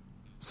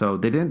 So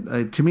they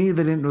didn't, to me,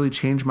 they didn't really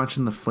change much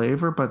in the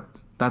flavor, but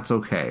that's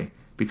okay,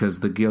 because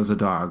the gyoza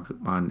dog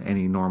on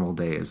any normal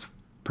day is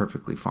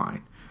perfectly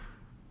fine.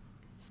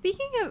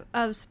 Speaking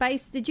of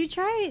spice, did you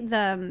try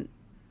the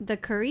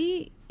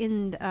curry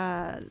in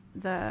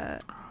the,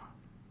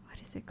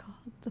 what is it called?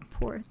 The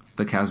port.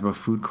 The Casbah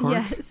food court?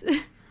 Yes.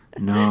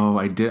 No,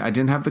 I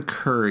didn't have the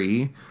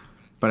curry,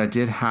 but I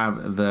did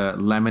have the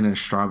lemon and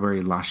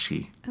strawberry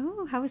lassi.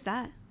 Oh, how was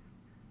that?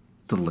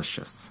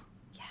 Delicious.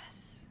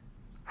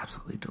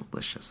 Absolutely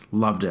delicious.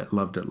 Loved it.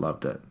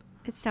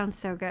 It sounds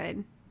so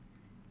good.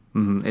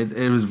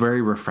 It was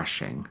very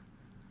refreshing.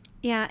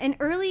 Yeah, and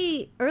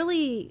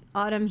early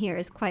autumn here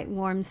is quite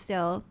warm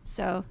still,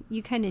 so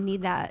you kind of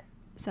need that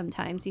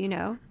sometimes,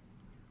 100%.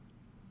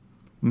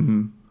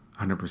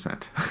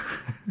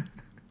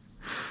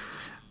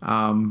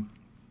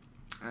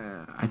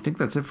 I think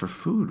that's it for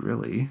food,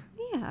 really.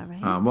 Yeah,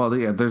 right. Well,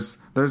 yeah, there's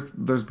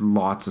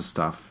lots of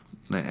stuff.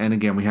 And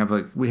again, we have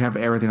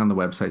everything on the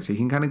website, so you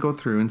can kind of go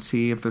through and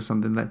see if there's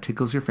something that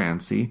tickles your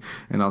fancy.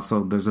 And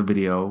also, there's a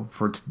video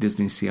for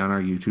Disney Sea on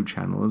our YouTube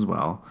channel as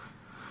well.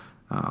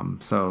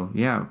 So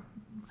yeah,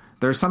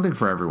 there's something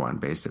for everyone,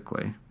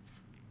 basically.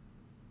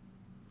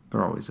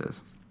 There always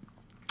is.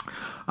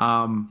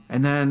 And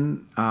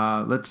then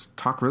let's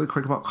talk really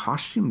quick about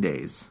costume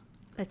days.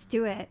 Let's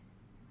do it.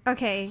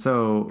 Okay.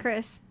 So,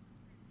 Chris,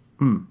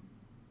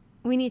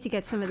 we need to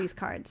get some of these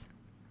cards.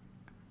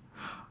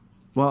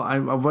 Well, I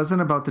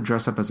wasn't about to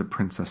dress up as a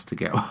princess to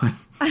get one.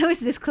 I was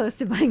this close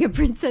to buying a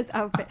princess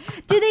outfit.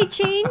 Do they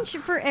change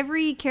for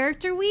every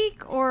character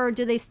week, or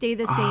do they stay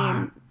the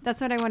same?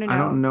 That's what I want to know.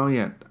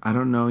 I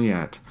don't know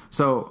yet.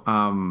 So,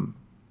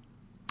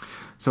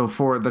 so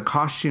for the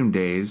costume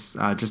days,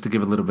 just to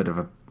give a little bit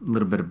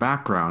of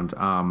background,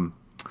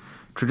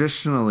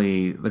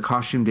 traditionally the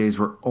costume days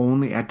were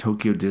only at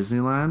Tokyo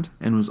Disneyland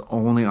and was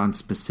only on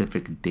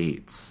specific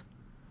dates.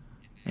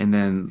 And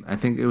then I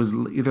think it was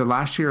either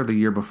last year or the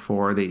year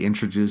before they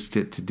introduced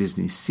it to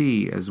Disney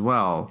Sea as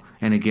well.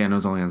 And again, it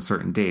was only on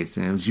certain dates.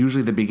 And it was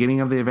usually the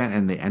beginning of the event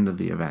and the end of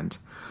the event.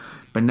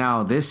 But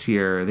now this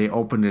year, they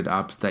opened it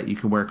up so that you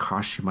can wear a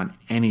costume on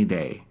any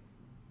day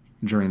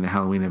during the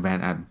Halloween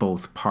event at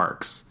both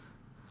parks.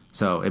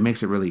 So it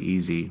makes it really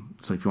easy.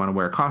 So if you want to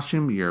wear a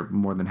costume, you're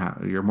more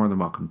than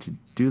welcome to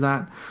do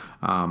that.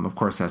 Of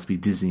course, it has to be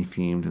Disney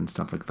themed and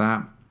stuff like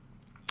that.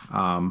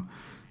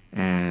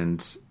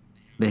 And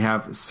they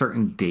have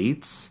certain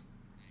dates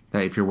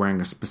that if you're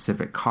wearing a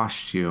specific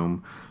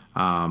costume,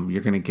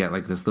 you're going to get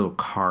like this little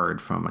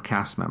card from a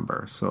cast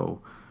member.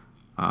 So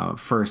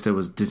first it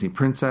was Disney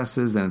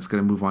princesses, then it's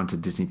going to move on to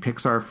Disney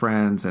Pixar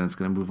friends, and it's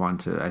going to move on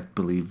to, I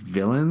believe,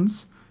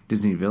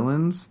 Disney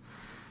villains,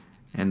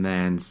 and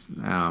then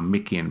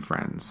Mickey and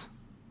friends.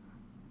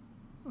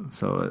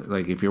 So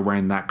like if you're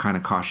wearing that kind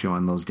of costume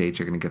on those dates,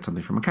 you're going to get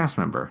something from a cast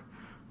member.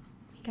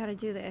 You got to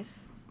do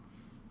this.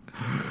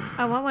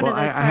 I want one of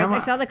those cards. I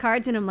saw the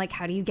cards and I'm like,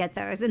 how do you get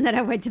those? And then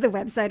I went to the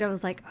website. I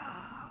was like,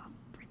 oh,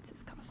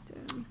 princess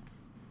costume.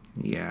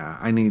 Yeah,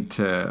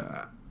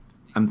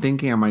 I'm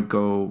thinking I might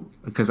go,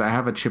 because I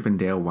have a Chip and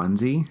Dale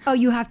onesie. Oh,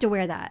 you have to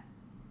wear that.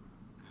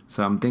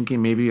 So I'm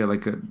thinking maybe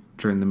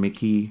during the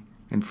Mickey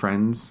and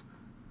Friends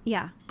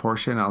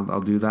portion,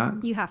 I'll do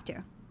that. You have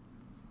to.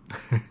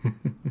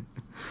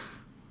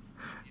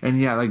 And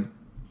yeah, like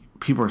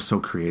people are so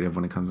creative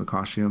when it comes to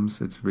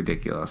costumes. It's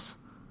ridiculous.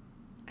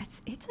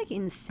 It's like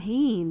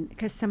insane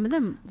because some of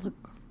them look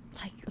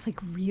like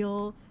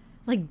real,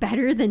 like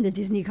better than the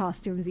Disney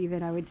costumes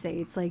even, I would say.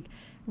 It's like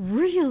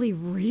really,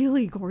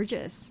 really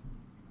gorgeous.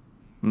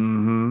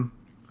 Mm-hmm.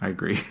 I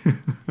agree.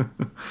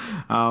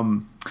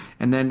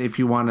 And then if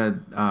you want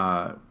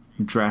to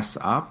dress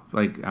up,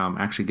 like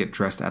actually get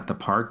dressed at the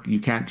park, you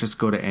can't just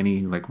go to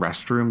any like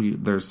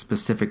restroom. There's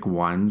specific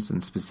ones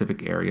and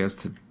specific areas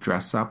to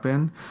dress up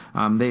in.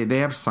 They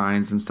have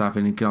signs and stuff,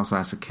 and you can also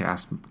ask a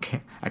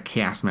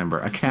cast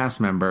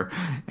member,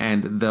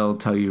 and they'll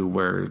tell you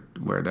where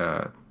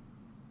to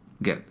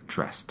get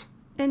dressed.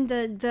 And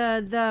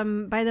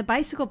the by the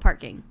bicycle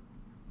parking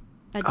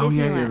at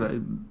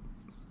Disneyland.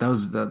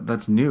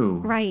 That's new,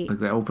 right? Like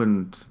they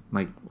opened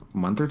like a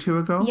month or two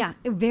ago. Yeah,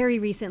 very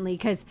recently,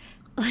 because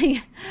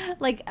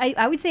like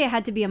I would say it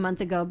had to be a month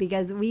ago,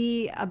 because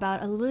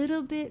about a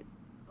little bit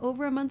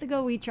over a month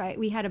ago we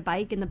had a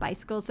bike in the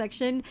bicycle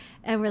section,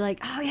 and we're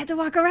like, oh, we had to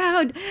walk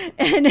around,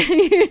 and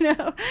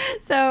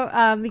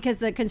so because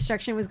the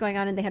construction was going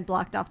on and they had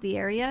blocked off the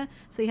area,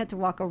 so you had to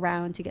walk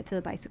around to get to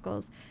the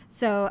bicycles.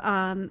 So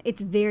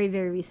it's very,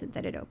 very recent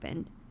that it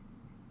opened.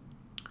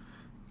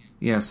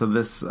 Yeah, so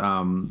this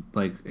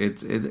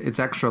it's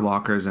extra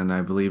lockers, and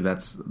I believe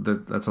that's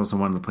also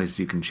one of the places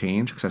you can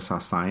change, because I saw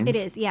signs. It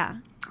is, yeah.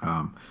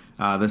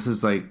 This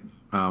is like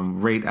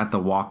right at the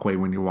walkway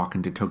when you're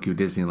walking to Tokyo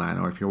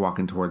Disneyland, or if you're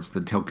walking towards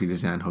the Tokyo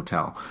Disneyland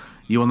Hotel.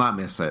 You will not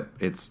miss it.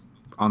 It's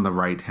on the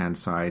right-hand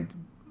side.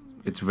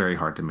 It's very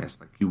hard to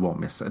miss. Like, you won't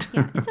miss it.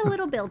 Yeah, it's a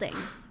little building.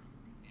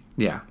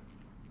 Yeah.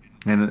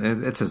 And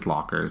it says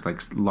lockers, like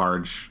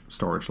large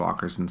storage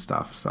lockers and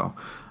stuff. So,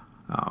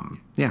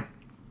 yeah.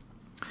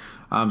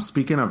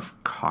 Speaking of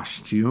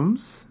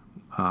costumes,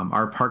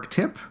 our park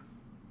tip.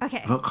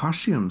 Okay. About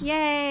costumes.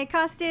 Yay,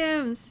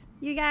 costumes.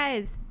 You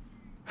guys.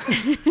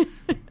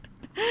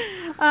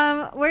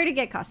 Where to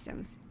get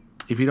costumes?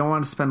 If you don't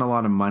want to spend a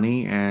lot of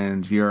money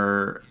and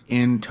you're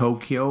in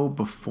Tokyo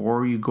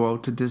before you go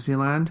out to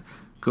Disneyland,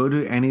 go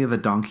to any of the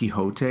Don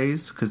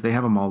Quijotes, because they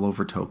have them all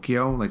over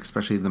Tokyo, like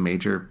especially the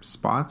major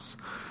spots.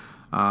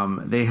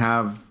 They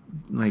have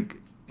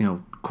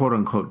quote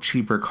unquote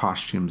cheaper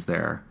costumes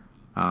there.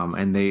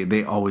 And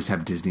they always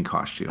have Disney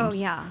costumes. Oh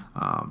yeah.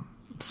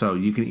 So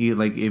you can eat,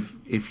 like,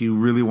 if you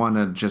really want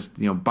to just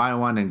buy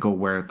one and go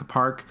wear it at the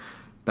park,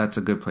 that's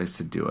a good place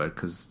to do it,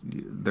 because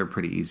they're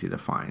pretty easy to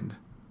find.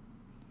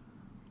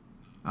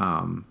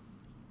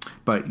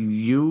 But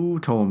you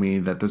told me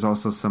that there's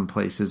also some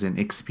places in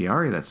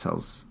Ikspiari that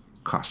sells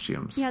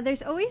costumes. Yeah,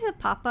 there's always a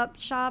pop-up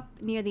shop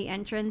near the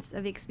entrance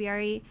of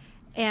Ikspiari.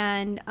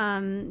 And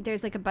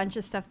there's like a bunch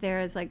of stuff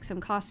there. Is like some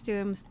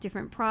costumes,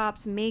 different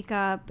props,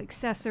 makeup,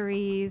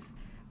 accessories,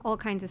 all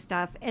kinds of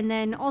stuff. And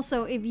then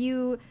also, if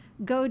you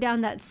go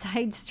down that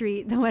side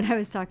street, the one I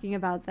was talking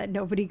about that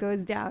nobody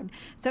goes down,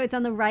 so it's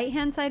on the right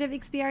hand side of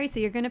Ikspiari, so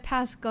you're going to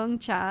pass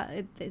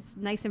Gongcha. It's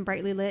nice and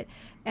brightly lit,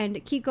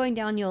 and keep going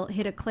down, you'll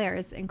hit a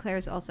Claire's, and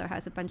Claire's also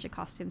has a bunch of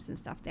costumes and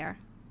stuff there.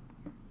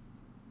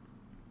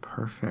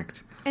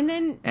 Perfect. And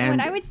then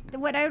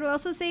what I would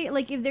also say,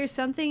 like, if there's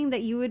something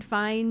that you would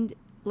find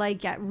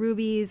like at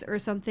Ruby's or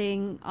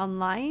something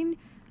online,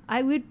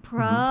 I would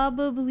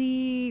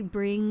probably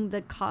bring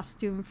the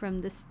costume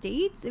from the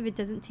States if it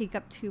doesn't take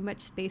up too much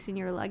space in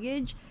your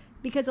luggage,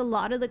 because a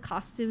lot of the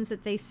costumes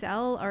that they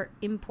sell are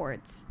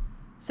imports,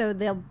 so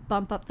they'll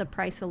bump up the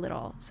price a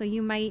little, so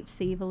you might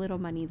save a little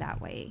money that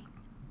way.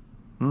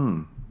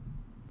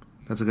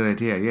 That's a good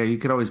idea. Yeah, you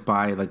could always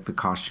buy like the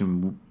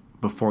costume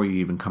before you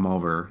even come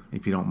over,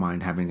 if you don't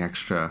mind having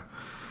extra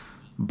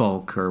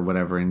bulk or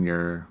whatever in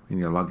your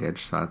luggage.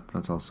 So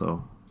that's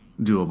also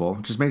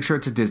doable. Just make sure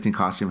it's a Disney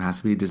costume. It has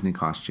to be a Disney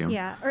costume.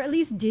 Yeah, or at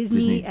least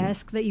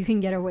Disney-esque that you can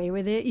get away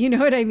with it. You know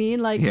what I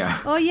mean? Like,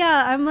 oh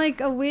yeah, I'm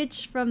like a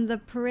witch from the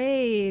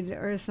parade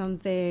or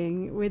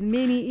something with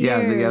mini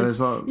ears. Yeah, there's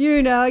all...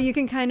 You know, you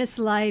can kind of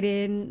slide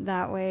in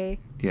that way.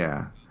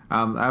 Yeah.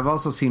 I've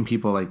also seen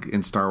people like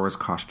in Star Wars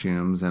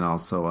costumes and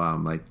also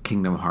like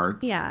Kingdom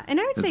Hearts. Yeah,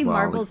 and I would say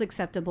Marvel's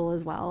acceptable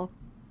as well,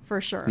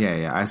 for sure.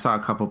 Yeah. I saw a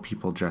couple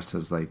people dressed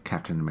as like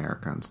Captain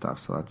America and stuff,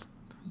 so that's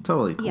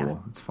totally cool. Yeah.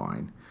 It's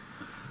fine.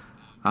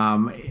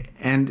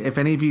 And if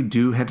any of you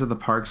do head to the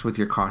parks with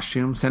your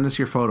costume, send us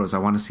your photos. I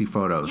want to see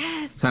photos.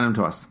 Yes. Send them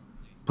to us,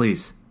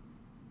 please.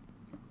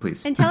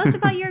 And tell us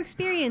about your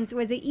experience.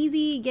 Was it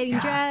easy getting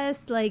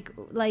dressed? Like,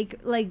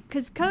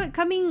 because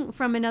coming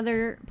from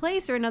another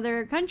place or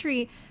another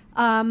country,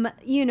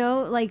 you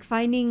know, like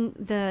finding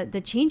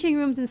the changing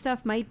rooms and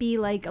stuff might be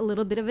like a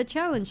little bit of a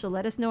challenge. So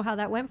let us know how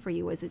that went for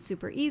you. Was it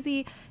super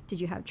easy? Did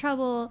you have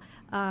trouble?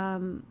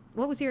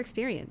 What was your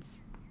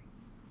experience?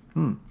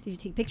 Did you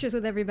take pictures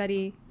with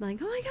everybody? Like,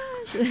 oh my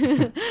gosh,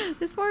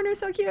 this foreigner's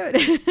so cute.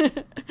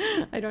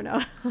 I don't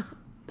know.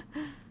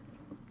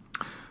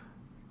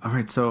 All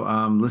right, so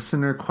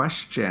listener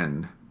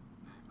question,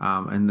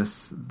 and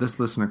this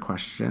listener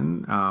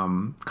question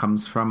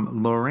comes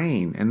from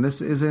Lorraine, and this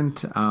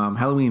isn't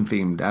Halloween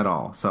themed at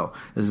all. So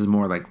this is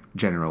more like a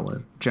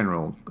general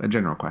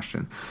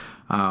question,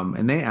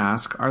 and they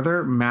ask, are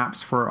there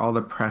maps for all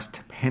the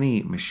pressed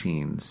penny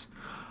machines?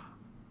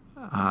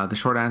 The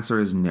short answer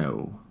is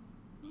no.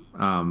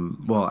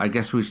 Well, I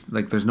guess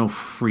there's no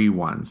free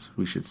ones,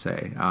 we should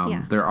say.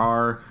 There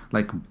are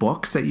like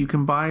books that you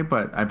can buy,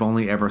 but I've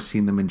only ever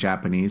seen them in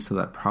Japanese, so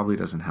that probably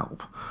doesn't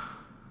help.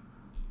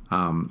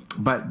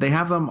 But they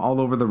have them all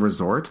over the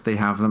resort. They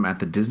have them at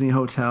the Disney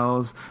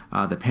hotels.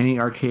 The Penny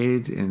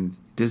Arcade in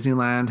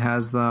Disneyland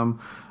has them.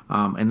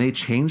 And they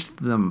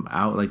changed them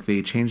out. Like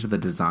they changed the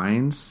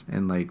designs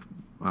and like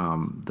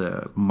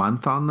the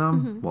month on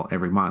them. Mm-hmm. Well,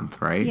 every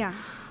month, right? Yeah.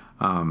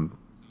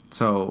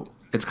 So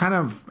it's kind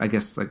of, I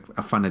guess, like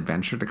a fun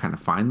adventure to kind of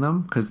find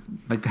them because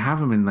like they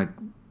have them in like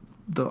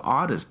the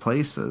oddest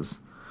places.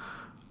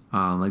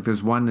 Like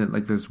there's one in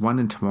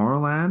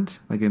Tomorrowland,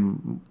 like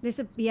in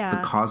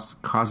the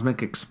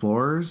Cosmic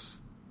Explorers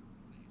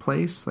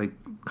place, like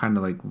kind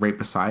of like right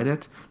beside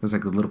it. There's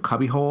like a little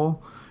cubby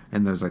hole,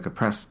 and there's like a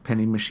pressed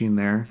penny machine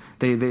there.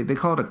 They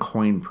call it a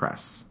coin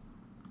press,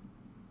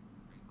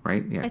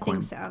 right? Yeah, I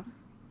think so.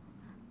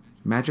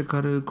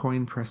 Magical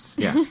coin press.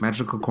 Yeah,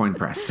 magical coin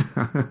press.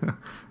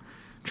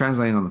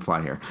 Translating on the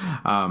fly here.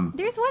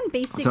 There's one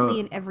basically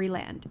in every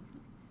land.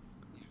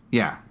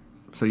 Yeah.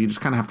 So you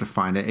just kind of have to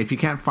find it. If you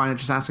can't find it,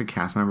 just ask a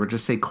cast member.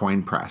 Just say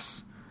coin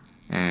press,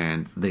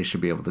 and they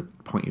should be able to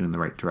point you in the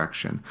right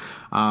direction.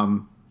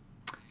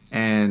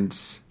 And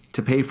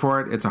to pay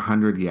for it, it's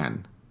 100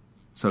 yen.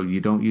 So you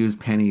don't use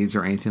pennies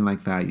or anything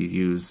like that. You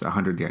use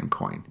 100 yen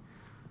coin.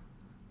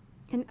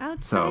 And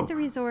outside the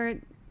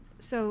resort,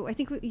 so I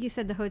think you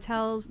said the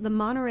hotels, the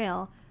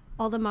monorail,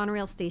 all the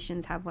monorail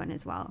stations have one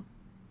as well.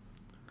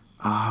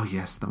 Oh,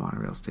 yes, the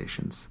monorail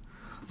stations.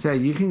 So yeah,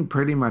 you can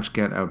pretty much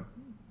get a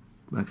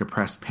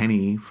pressed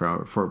penny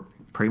for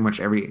pretty much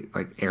every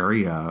like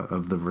area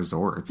of the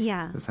resort.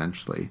 Yeah,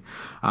 essentially.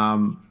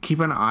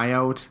 Keep an eye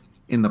out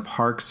in the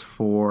parks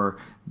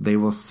they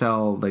will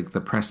sell like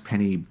the pressed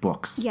penny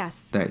books.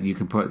 Yes, that you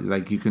can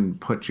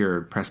put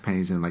your pressed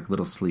pennies in like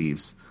little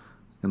sleeves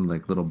and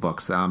like little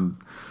books.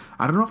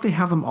 I don't know if they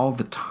have them all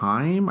the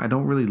time. I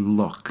don't really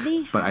look,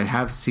 but I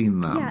have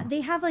seen them. Yeah, they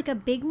have like a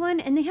big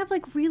one, and they have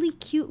like really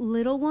cute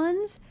little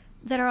ones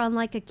that are on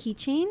like a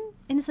keychain,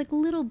 and it's like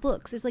little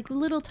books. It's like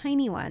little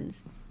tiny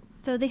ones.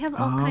 So they have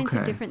all kinds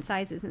of different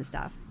sizes and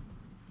stuff.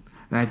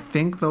 And I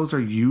think those are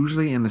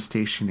usually in the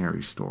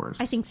stationery stores.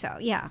 I think so,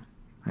 yeah.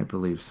 I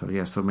believe so,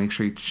 yeah. So make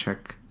sure you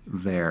check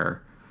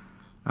there,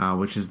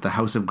 which is the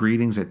House of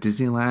Greetings at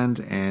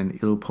Disneyland and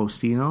Il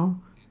Postino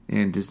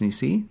in Disney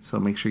Sea. So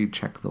make sure you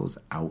check those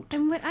out.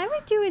 And what I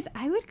would do is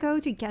I would go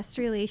to guest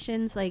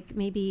relations, like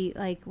maybe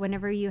like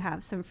whenever you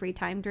have some free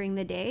time during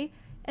the day,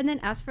 and then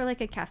ask for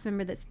like a cast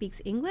member that speaks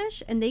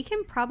English, and they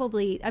can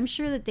probably, I'm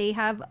sure that they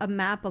have a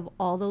map of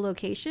all the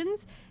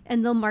locations,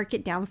 and they'll mark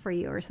it down for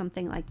you or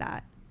something like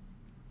that.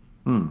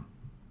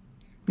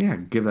 Yeah,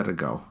 give that a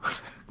go.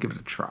 Give it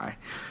a try.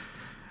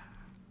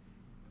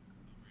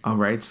 All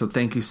right, so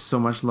thank you so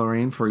much,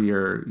 Lorraine, for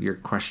your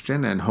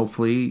question, and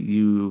hopefully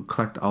you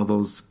collect all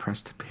those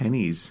pressed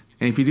pennies.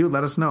 And if you do,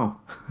 let us know.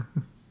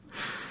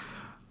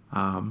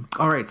 All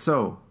right,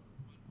 so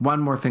one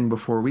more thing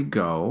before we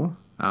go.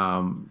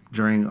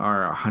 During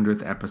our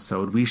 100th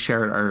episode, we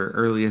shared our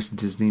earliest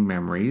Disney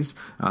memories,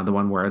 the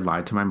one where I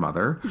lied to my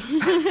mother.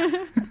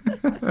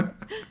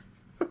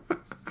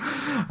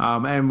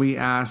 And we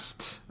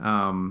asked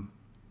our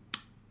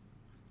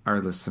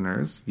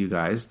listeners, you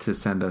guys, to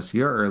send us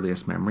your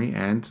earliest memory,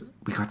 and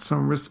we got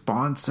some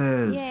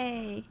responses.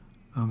 Yay.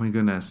 Oh my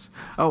goodness.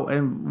 Oh,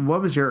 and what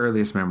was your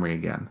earliest memory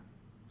again?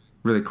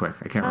 Really quick,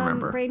 I can't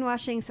remember.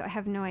 Brainwashing, so I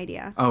have no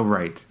idea. Oh,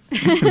 right.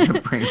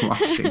 The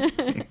brainwashing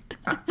thing.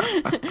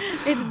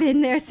 It's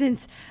been there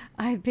since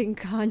I've been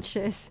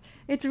conscious.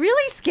 It's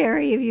really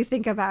scary if you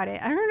think about it.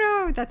 I don't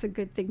know if that's a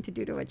good thing to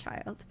do to a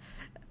child.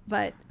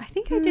 But I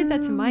think I did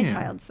that to my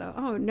child, so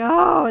oh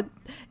no,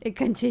 it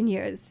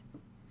continues.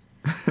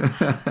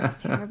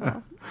 It's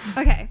terrible.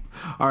 Okay.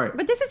 All right.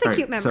 But this is a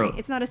cute memory. So,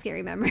 it's not a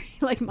scary memory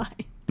like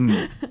mine.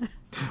 All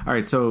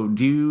right. So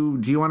do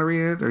you want to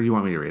read it or do you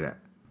want me to read it?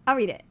 I'll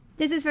read it.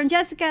 This is from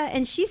Jessica,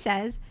 and she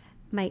says,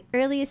 my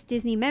earliest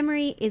Disney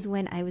memory is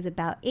when I was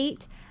about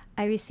 8.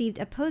 I received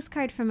a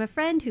postcard from a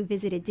friend who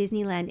visited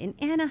Disneyland in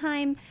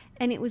Anaheim,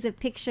 and it was a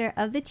picture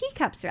of the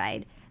Teacups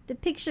ride. The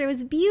picture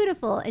was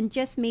beautiful and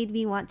just made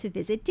me want to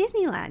visit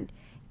Disneyland.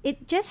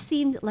 It just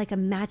seemed like a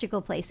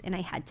magical place, and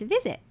I had to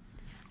visit.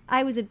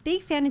 I was a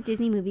big fan of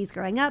Disney movies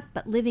growing up,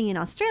 but living in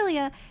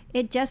Australia,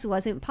 it just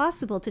wasn't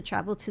possible to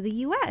travel to the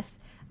US.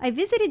 I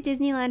visited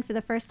Disneyland for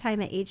the first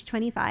time at age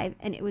 25,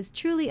 and it was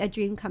truly a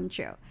dream come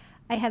true.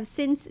 I have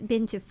since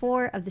been to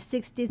 4 of the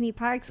 6 Disney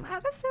parks. Wow,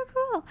 that's so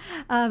cool.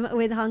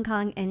 With Hong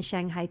Kong and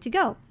Shanghai to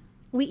go.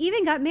 We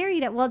even got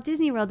married at Walt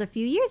Disney World a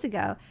few years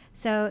ago.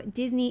 So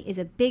Disney is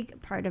a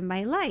big part of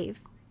my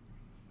life.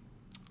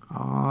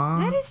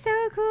 Aww. That is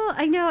so cool.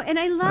 I know. And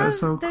I love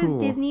so those cool.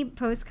 Disney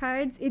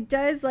postcards. It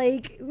does,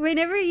 like,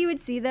 whenever you would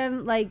see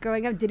them, like,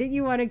 growing up, didn't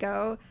you want to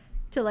go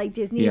to, like,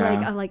 Disney? Yeah.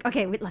 Like, I'm like,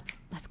 okay, wait, let's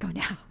go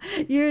now.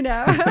 You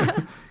know?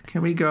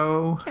 Can we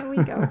go? Can we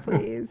go,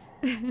 please?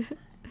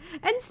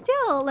 And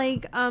still,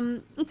 like,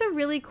 it's a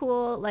really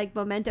cool, like,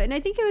 memento. And I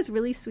think it was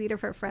really sweet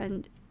of her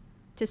friend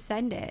to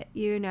send it,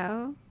 you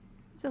know?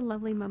 It's a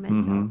lovely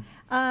memento.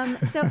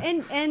 So,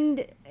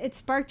 and it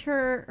sparked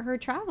her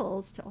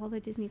travels to all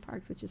the Disney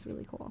parks, which is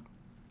really cool.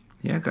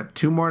 Yeah, got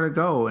 2 more to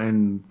go.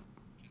 And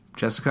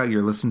Jessica,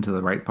 you're listening to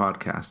the right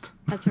podcast.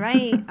 That's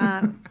right.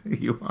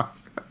 You are.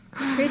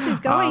 Chris is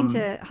going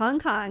to Hong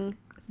Kong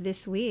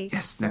this week.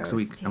 Yes, so next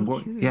week. stay I'm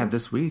going. tuned. Yeah,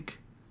 this week.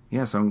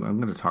 Yeah, so I'm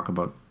going to talk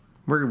about.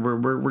 We're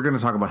going to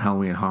talk about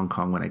Halloween in Hong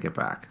Kong when I get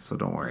back. So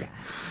don't worry.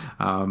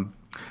 Yes.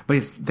 But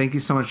yes, thank you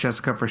so much,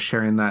 Jessica, for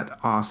sharing that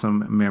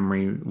awesome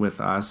memory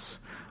with us.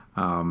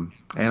 And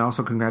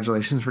also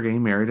congratulations for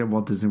getting married at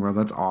Walt Disney World.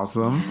 That's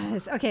awesome.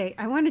 Yes. Okay,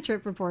 I want a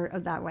trip report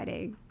of that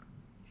wedding.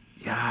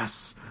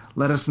 Yes.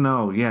 Let us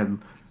know. Yeah.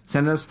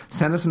 Send us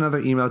another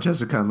email,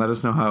 Jessica, and let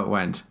us know how it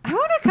went. I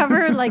want to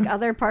cover like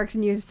other parks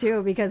news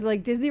too, because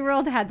like Disney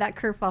World had that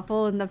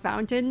kerfuffle in the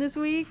fountain this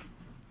week,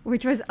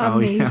 which was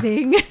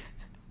amazing. Oh,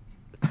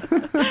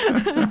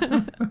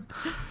 yeah.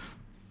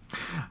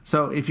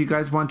 So if you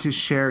guys want to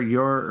share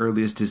your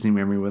earliest Disney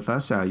memory with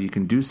us, you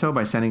can do so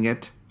by sending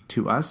it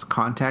to us,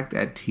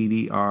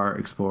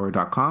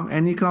 contact@tdrexplorer.com.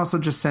 And you can also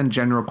just send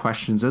general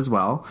questions as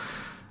well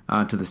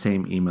to the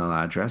same email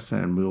address,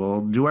 and we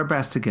will do our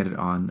best to get it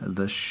on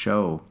the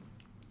show.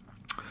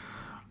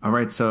 All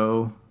right,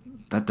 so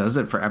that does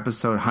it for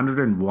episode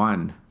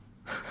 101.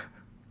 We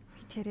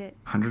did it.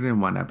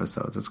 101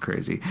 episodes. That's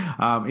crazy.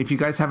 If you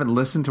guys haven't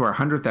listened to our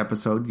 100th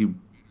episode, you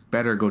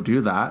better go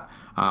do that.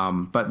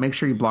 But make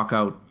sure you block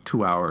out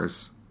 2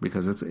 hours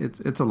because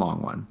it's a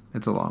long one.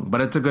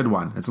 But it's a good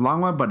one. It's a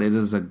long one, but it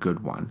is a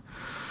good one.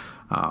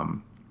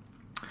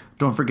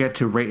 Don't forget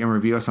to rate and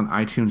review us on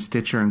iTunes,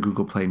 Stitcher, and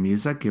Google Play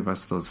Music. Give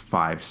us those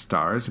 5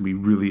 stars. We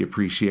really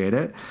appreciate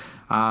it.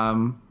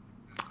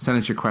 Send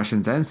us your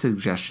questions and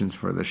suggestions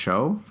for the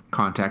show.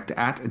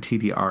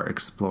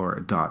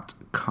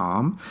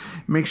 Contact@tdrexplorer.com.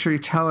 Make sure you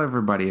tell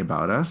everybody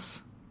about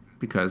us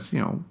because,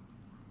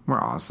 we're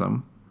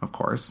awesome, of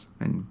course,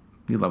 and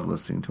you love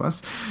listening to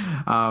us.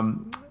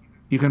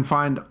 You can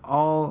find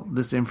all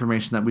this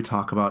information that we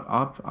talk about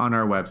up on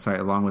our website,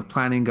 along with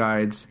planning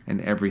guides and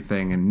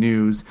everything and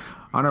news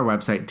on our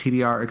website,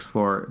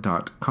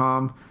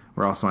 tdrexplorer.com.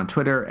 We're also on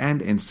Twitter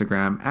and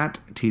Instagram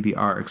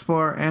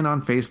 @TDRExplorer and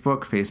on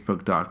Facebook,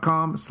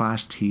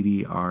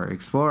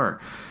 facebook.com/TDRExplorer.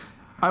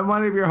 I'm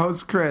one of your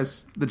hosts,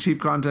 Chris, the Chief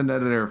Content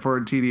Editor for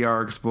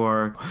TDR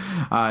Explorer.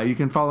 You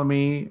can follow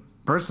me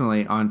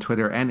personally on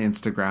Twitter and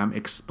Instagram,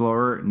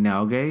 Explorer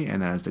Nalgay,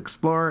 and that is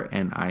Explorer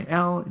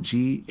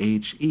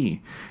Nilghe.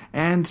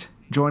 And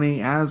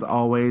joining, as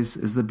always,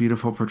 is the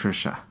beautiful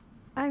Patricia.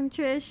 I'm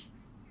Trish,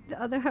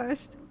 the other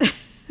host. The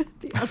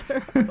other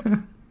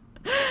host.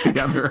 The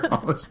other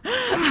host.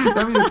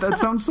 I mean, that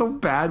sounds so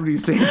bad when you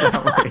say it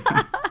that way.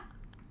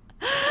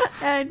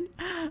 And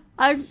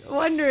I'm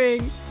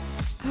wondering,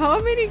 how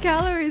many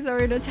calories are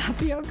in a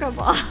tapioca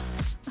ball?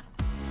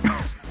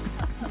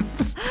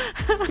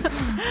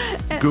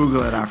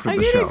 Google it after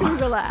the show. I'm gonna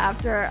Google it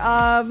after.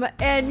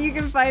 And you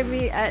can find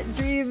me at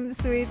Dream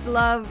Sweets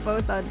Love,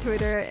 both on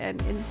Twitter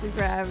and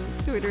Instagram.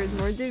 Twitter is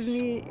more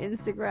Disney.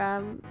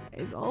 Instagram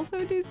is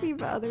also Disney,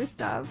 but other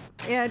stuff.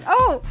 And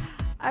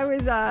I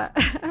was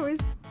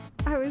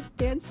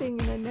dancing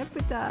in a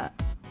Neputa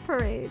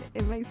parade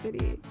in my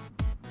city.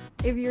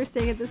 If you're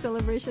staying at the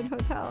Celebration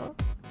Hotel,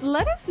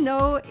 let us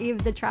know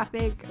if the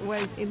traffic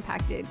was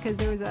impacted because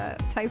there was a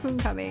typhoon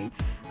coming.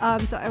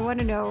 So I want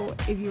to know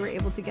if you were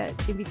able to get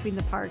in between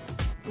the parks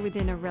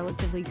within a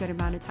relatively good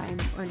amount of time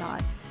or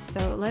not.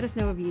 So let us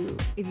know if you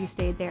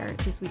stayed there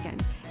this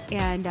weekend.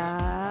 And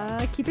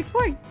keep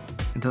exploring.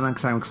 Until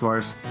next time,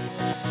 explorers.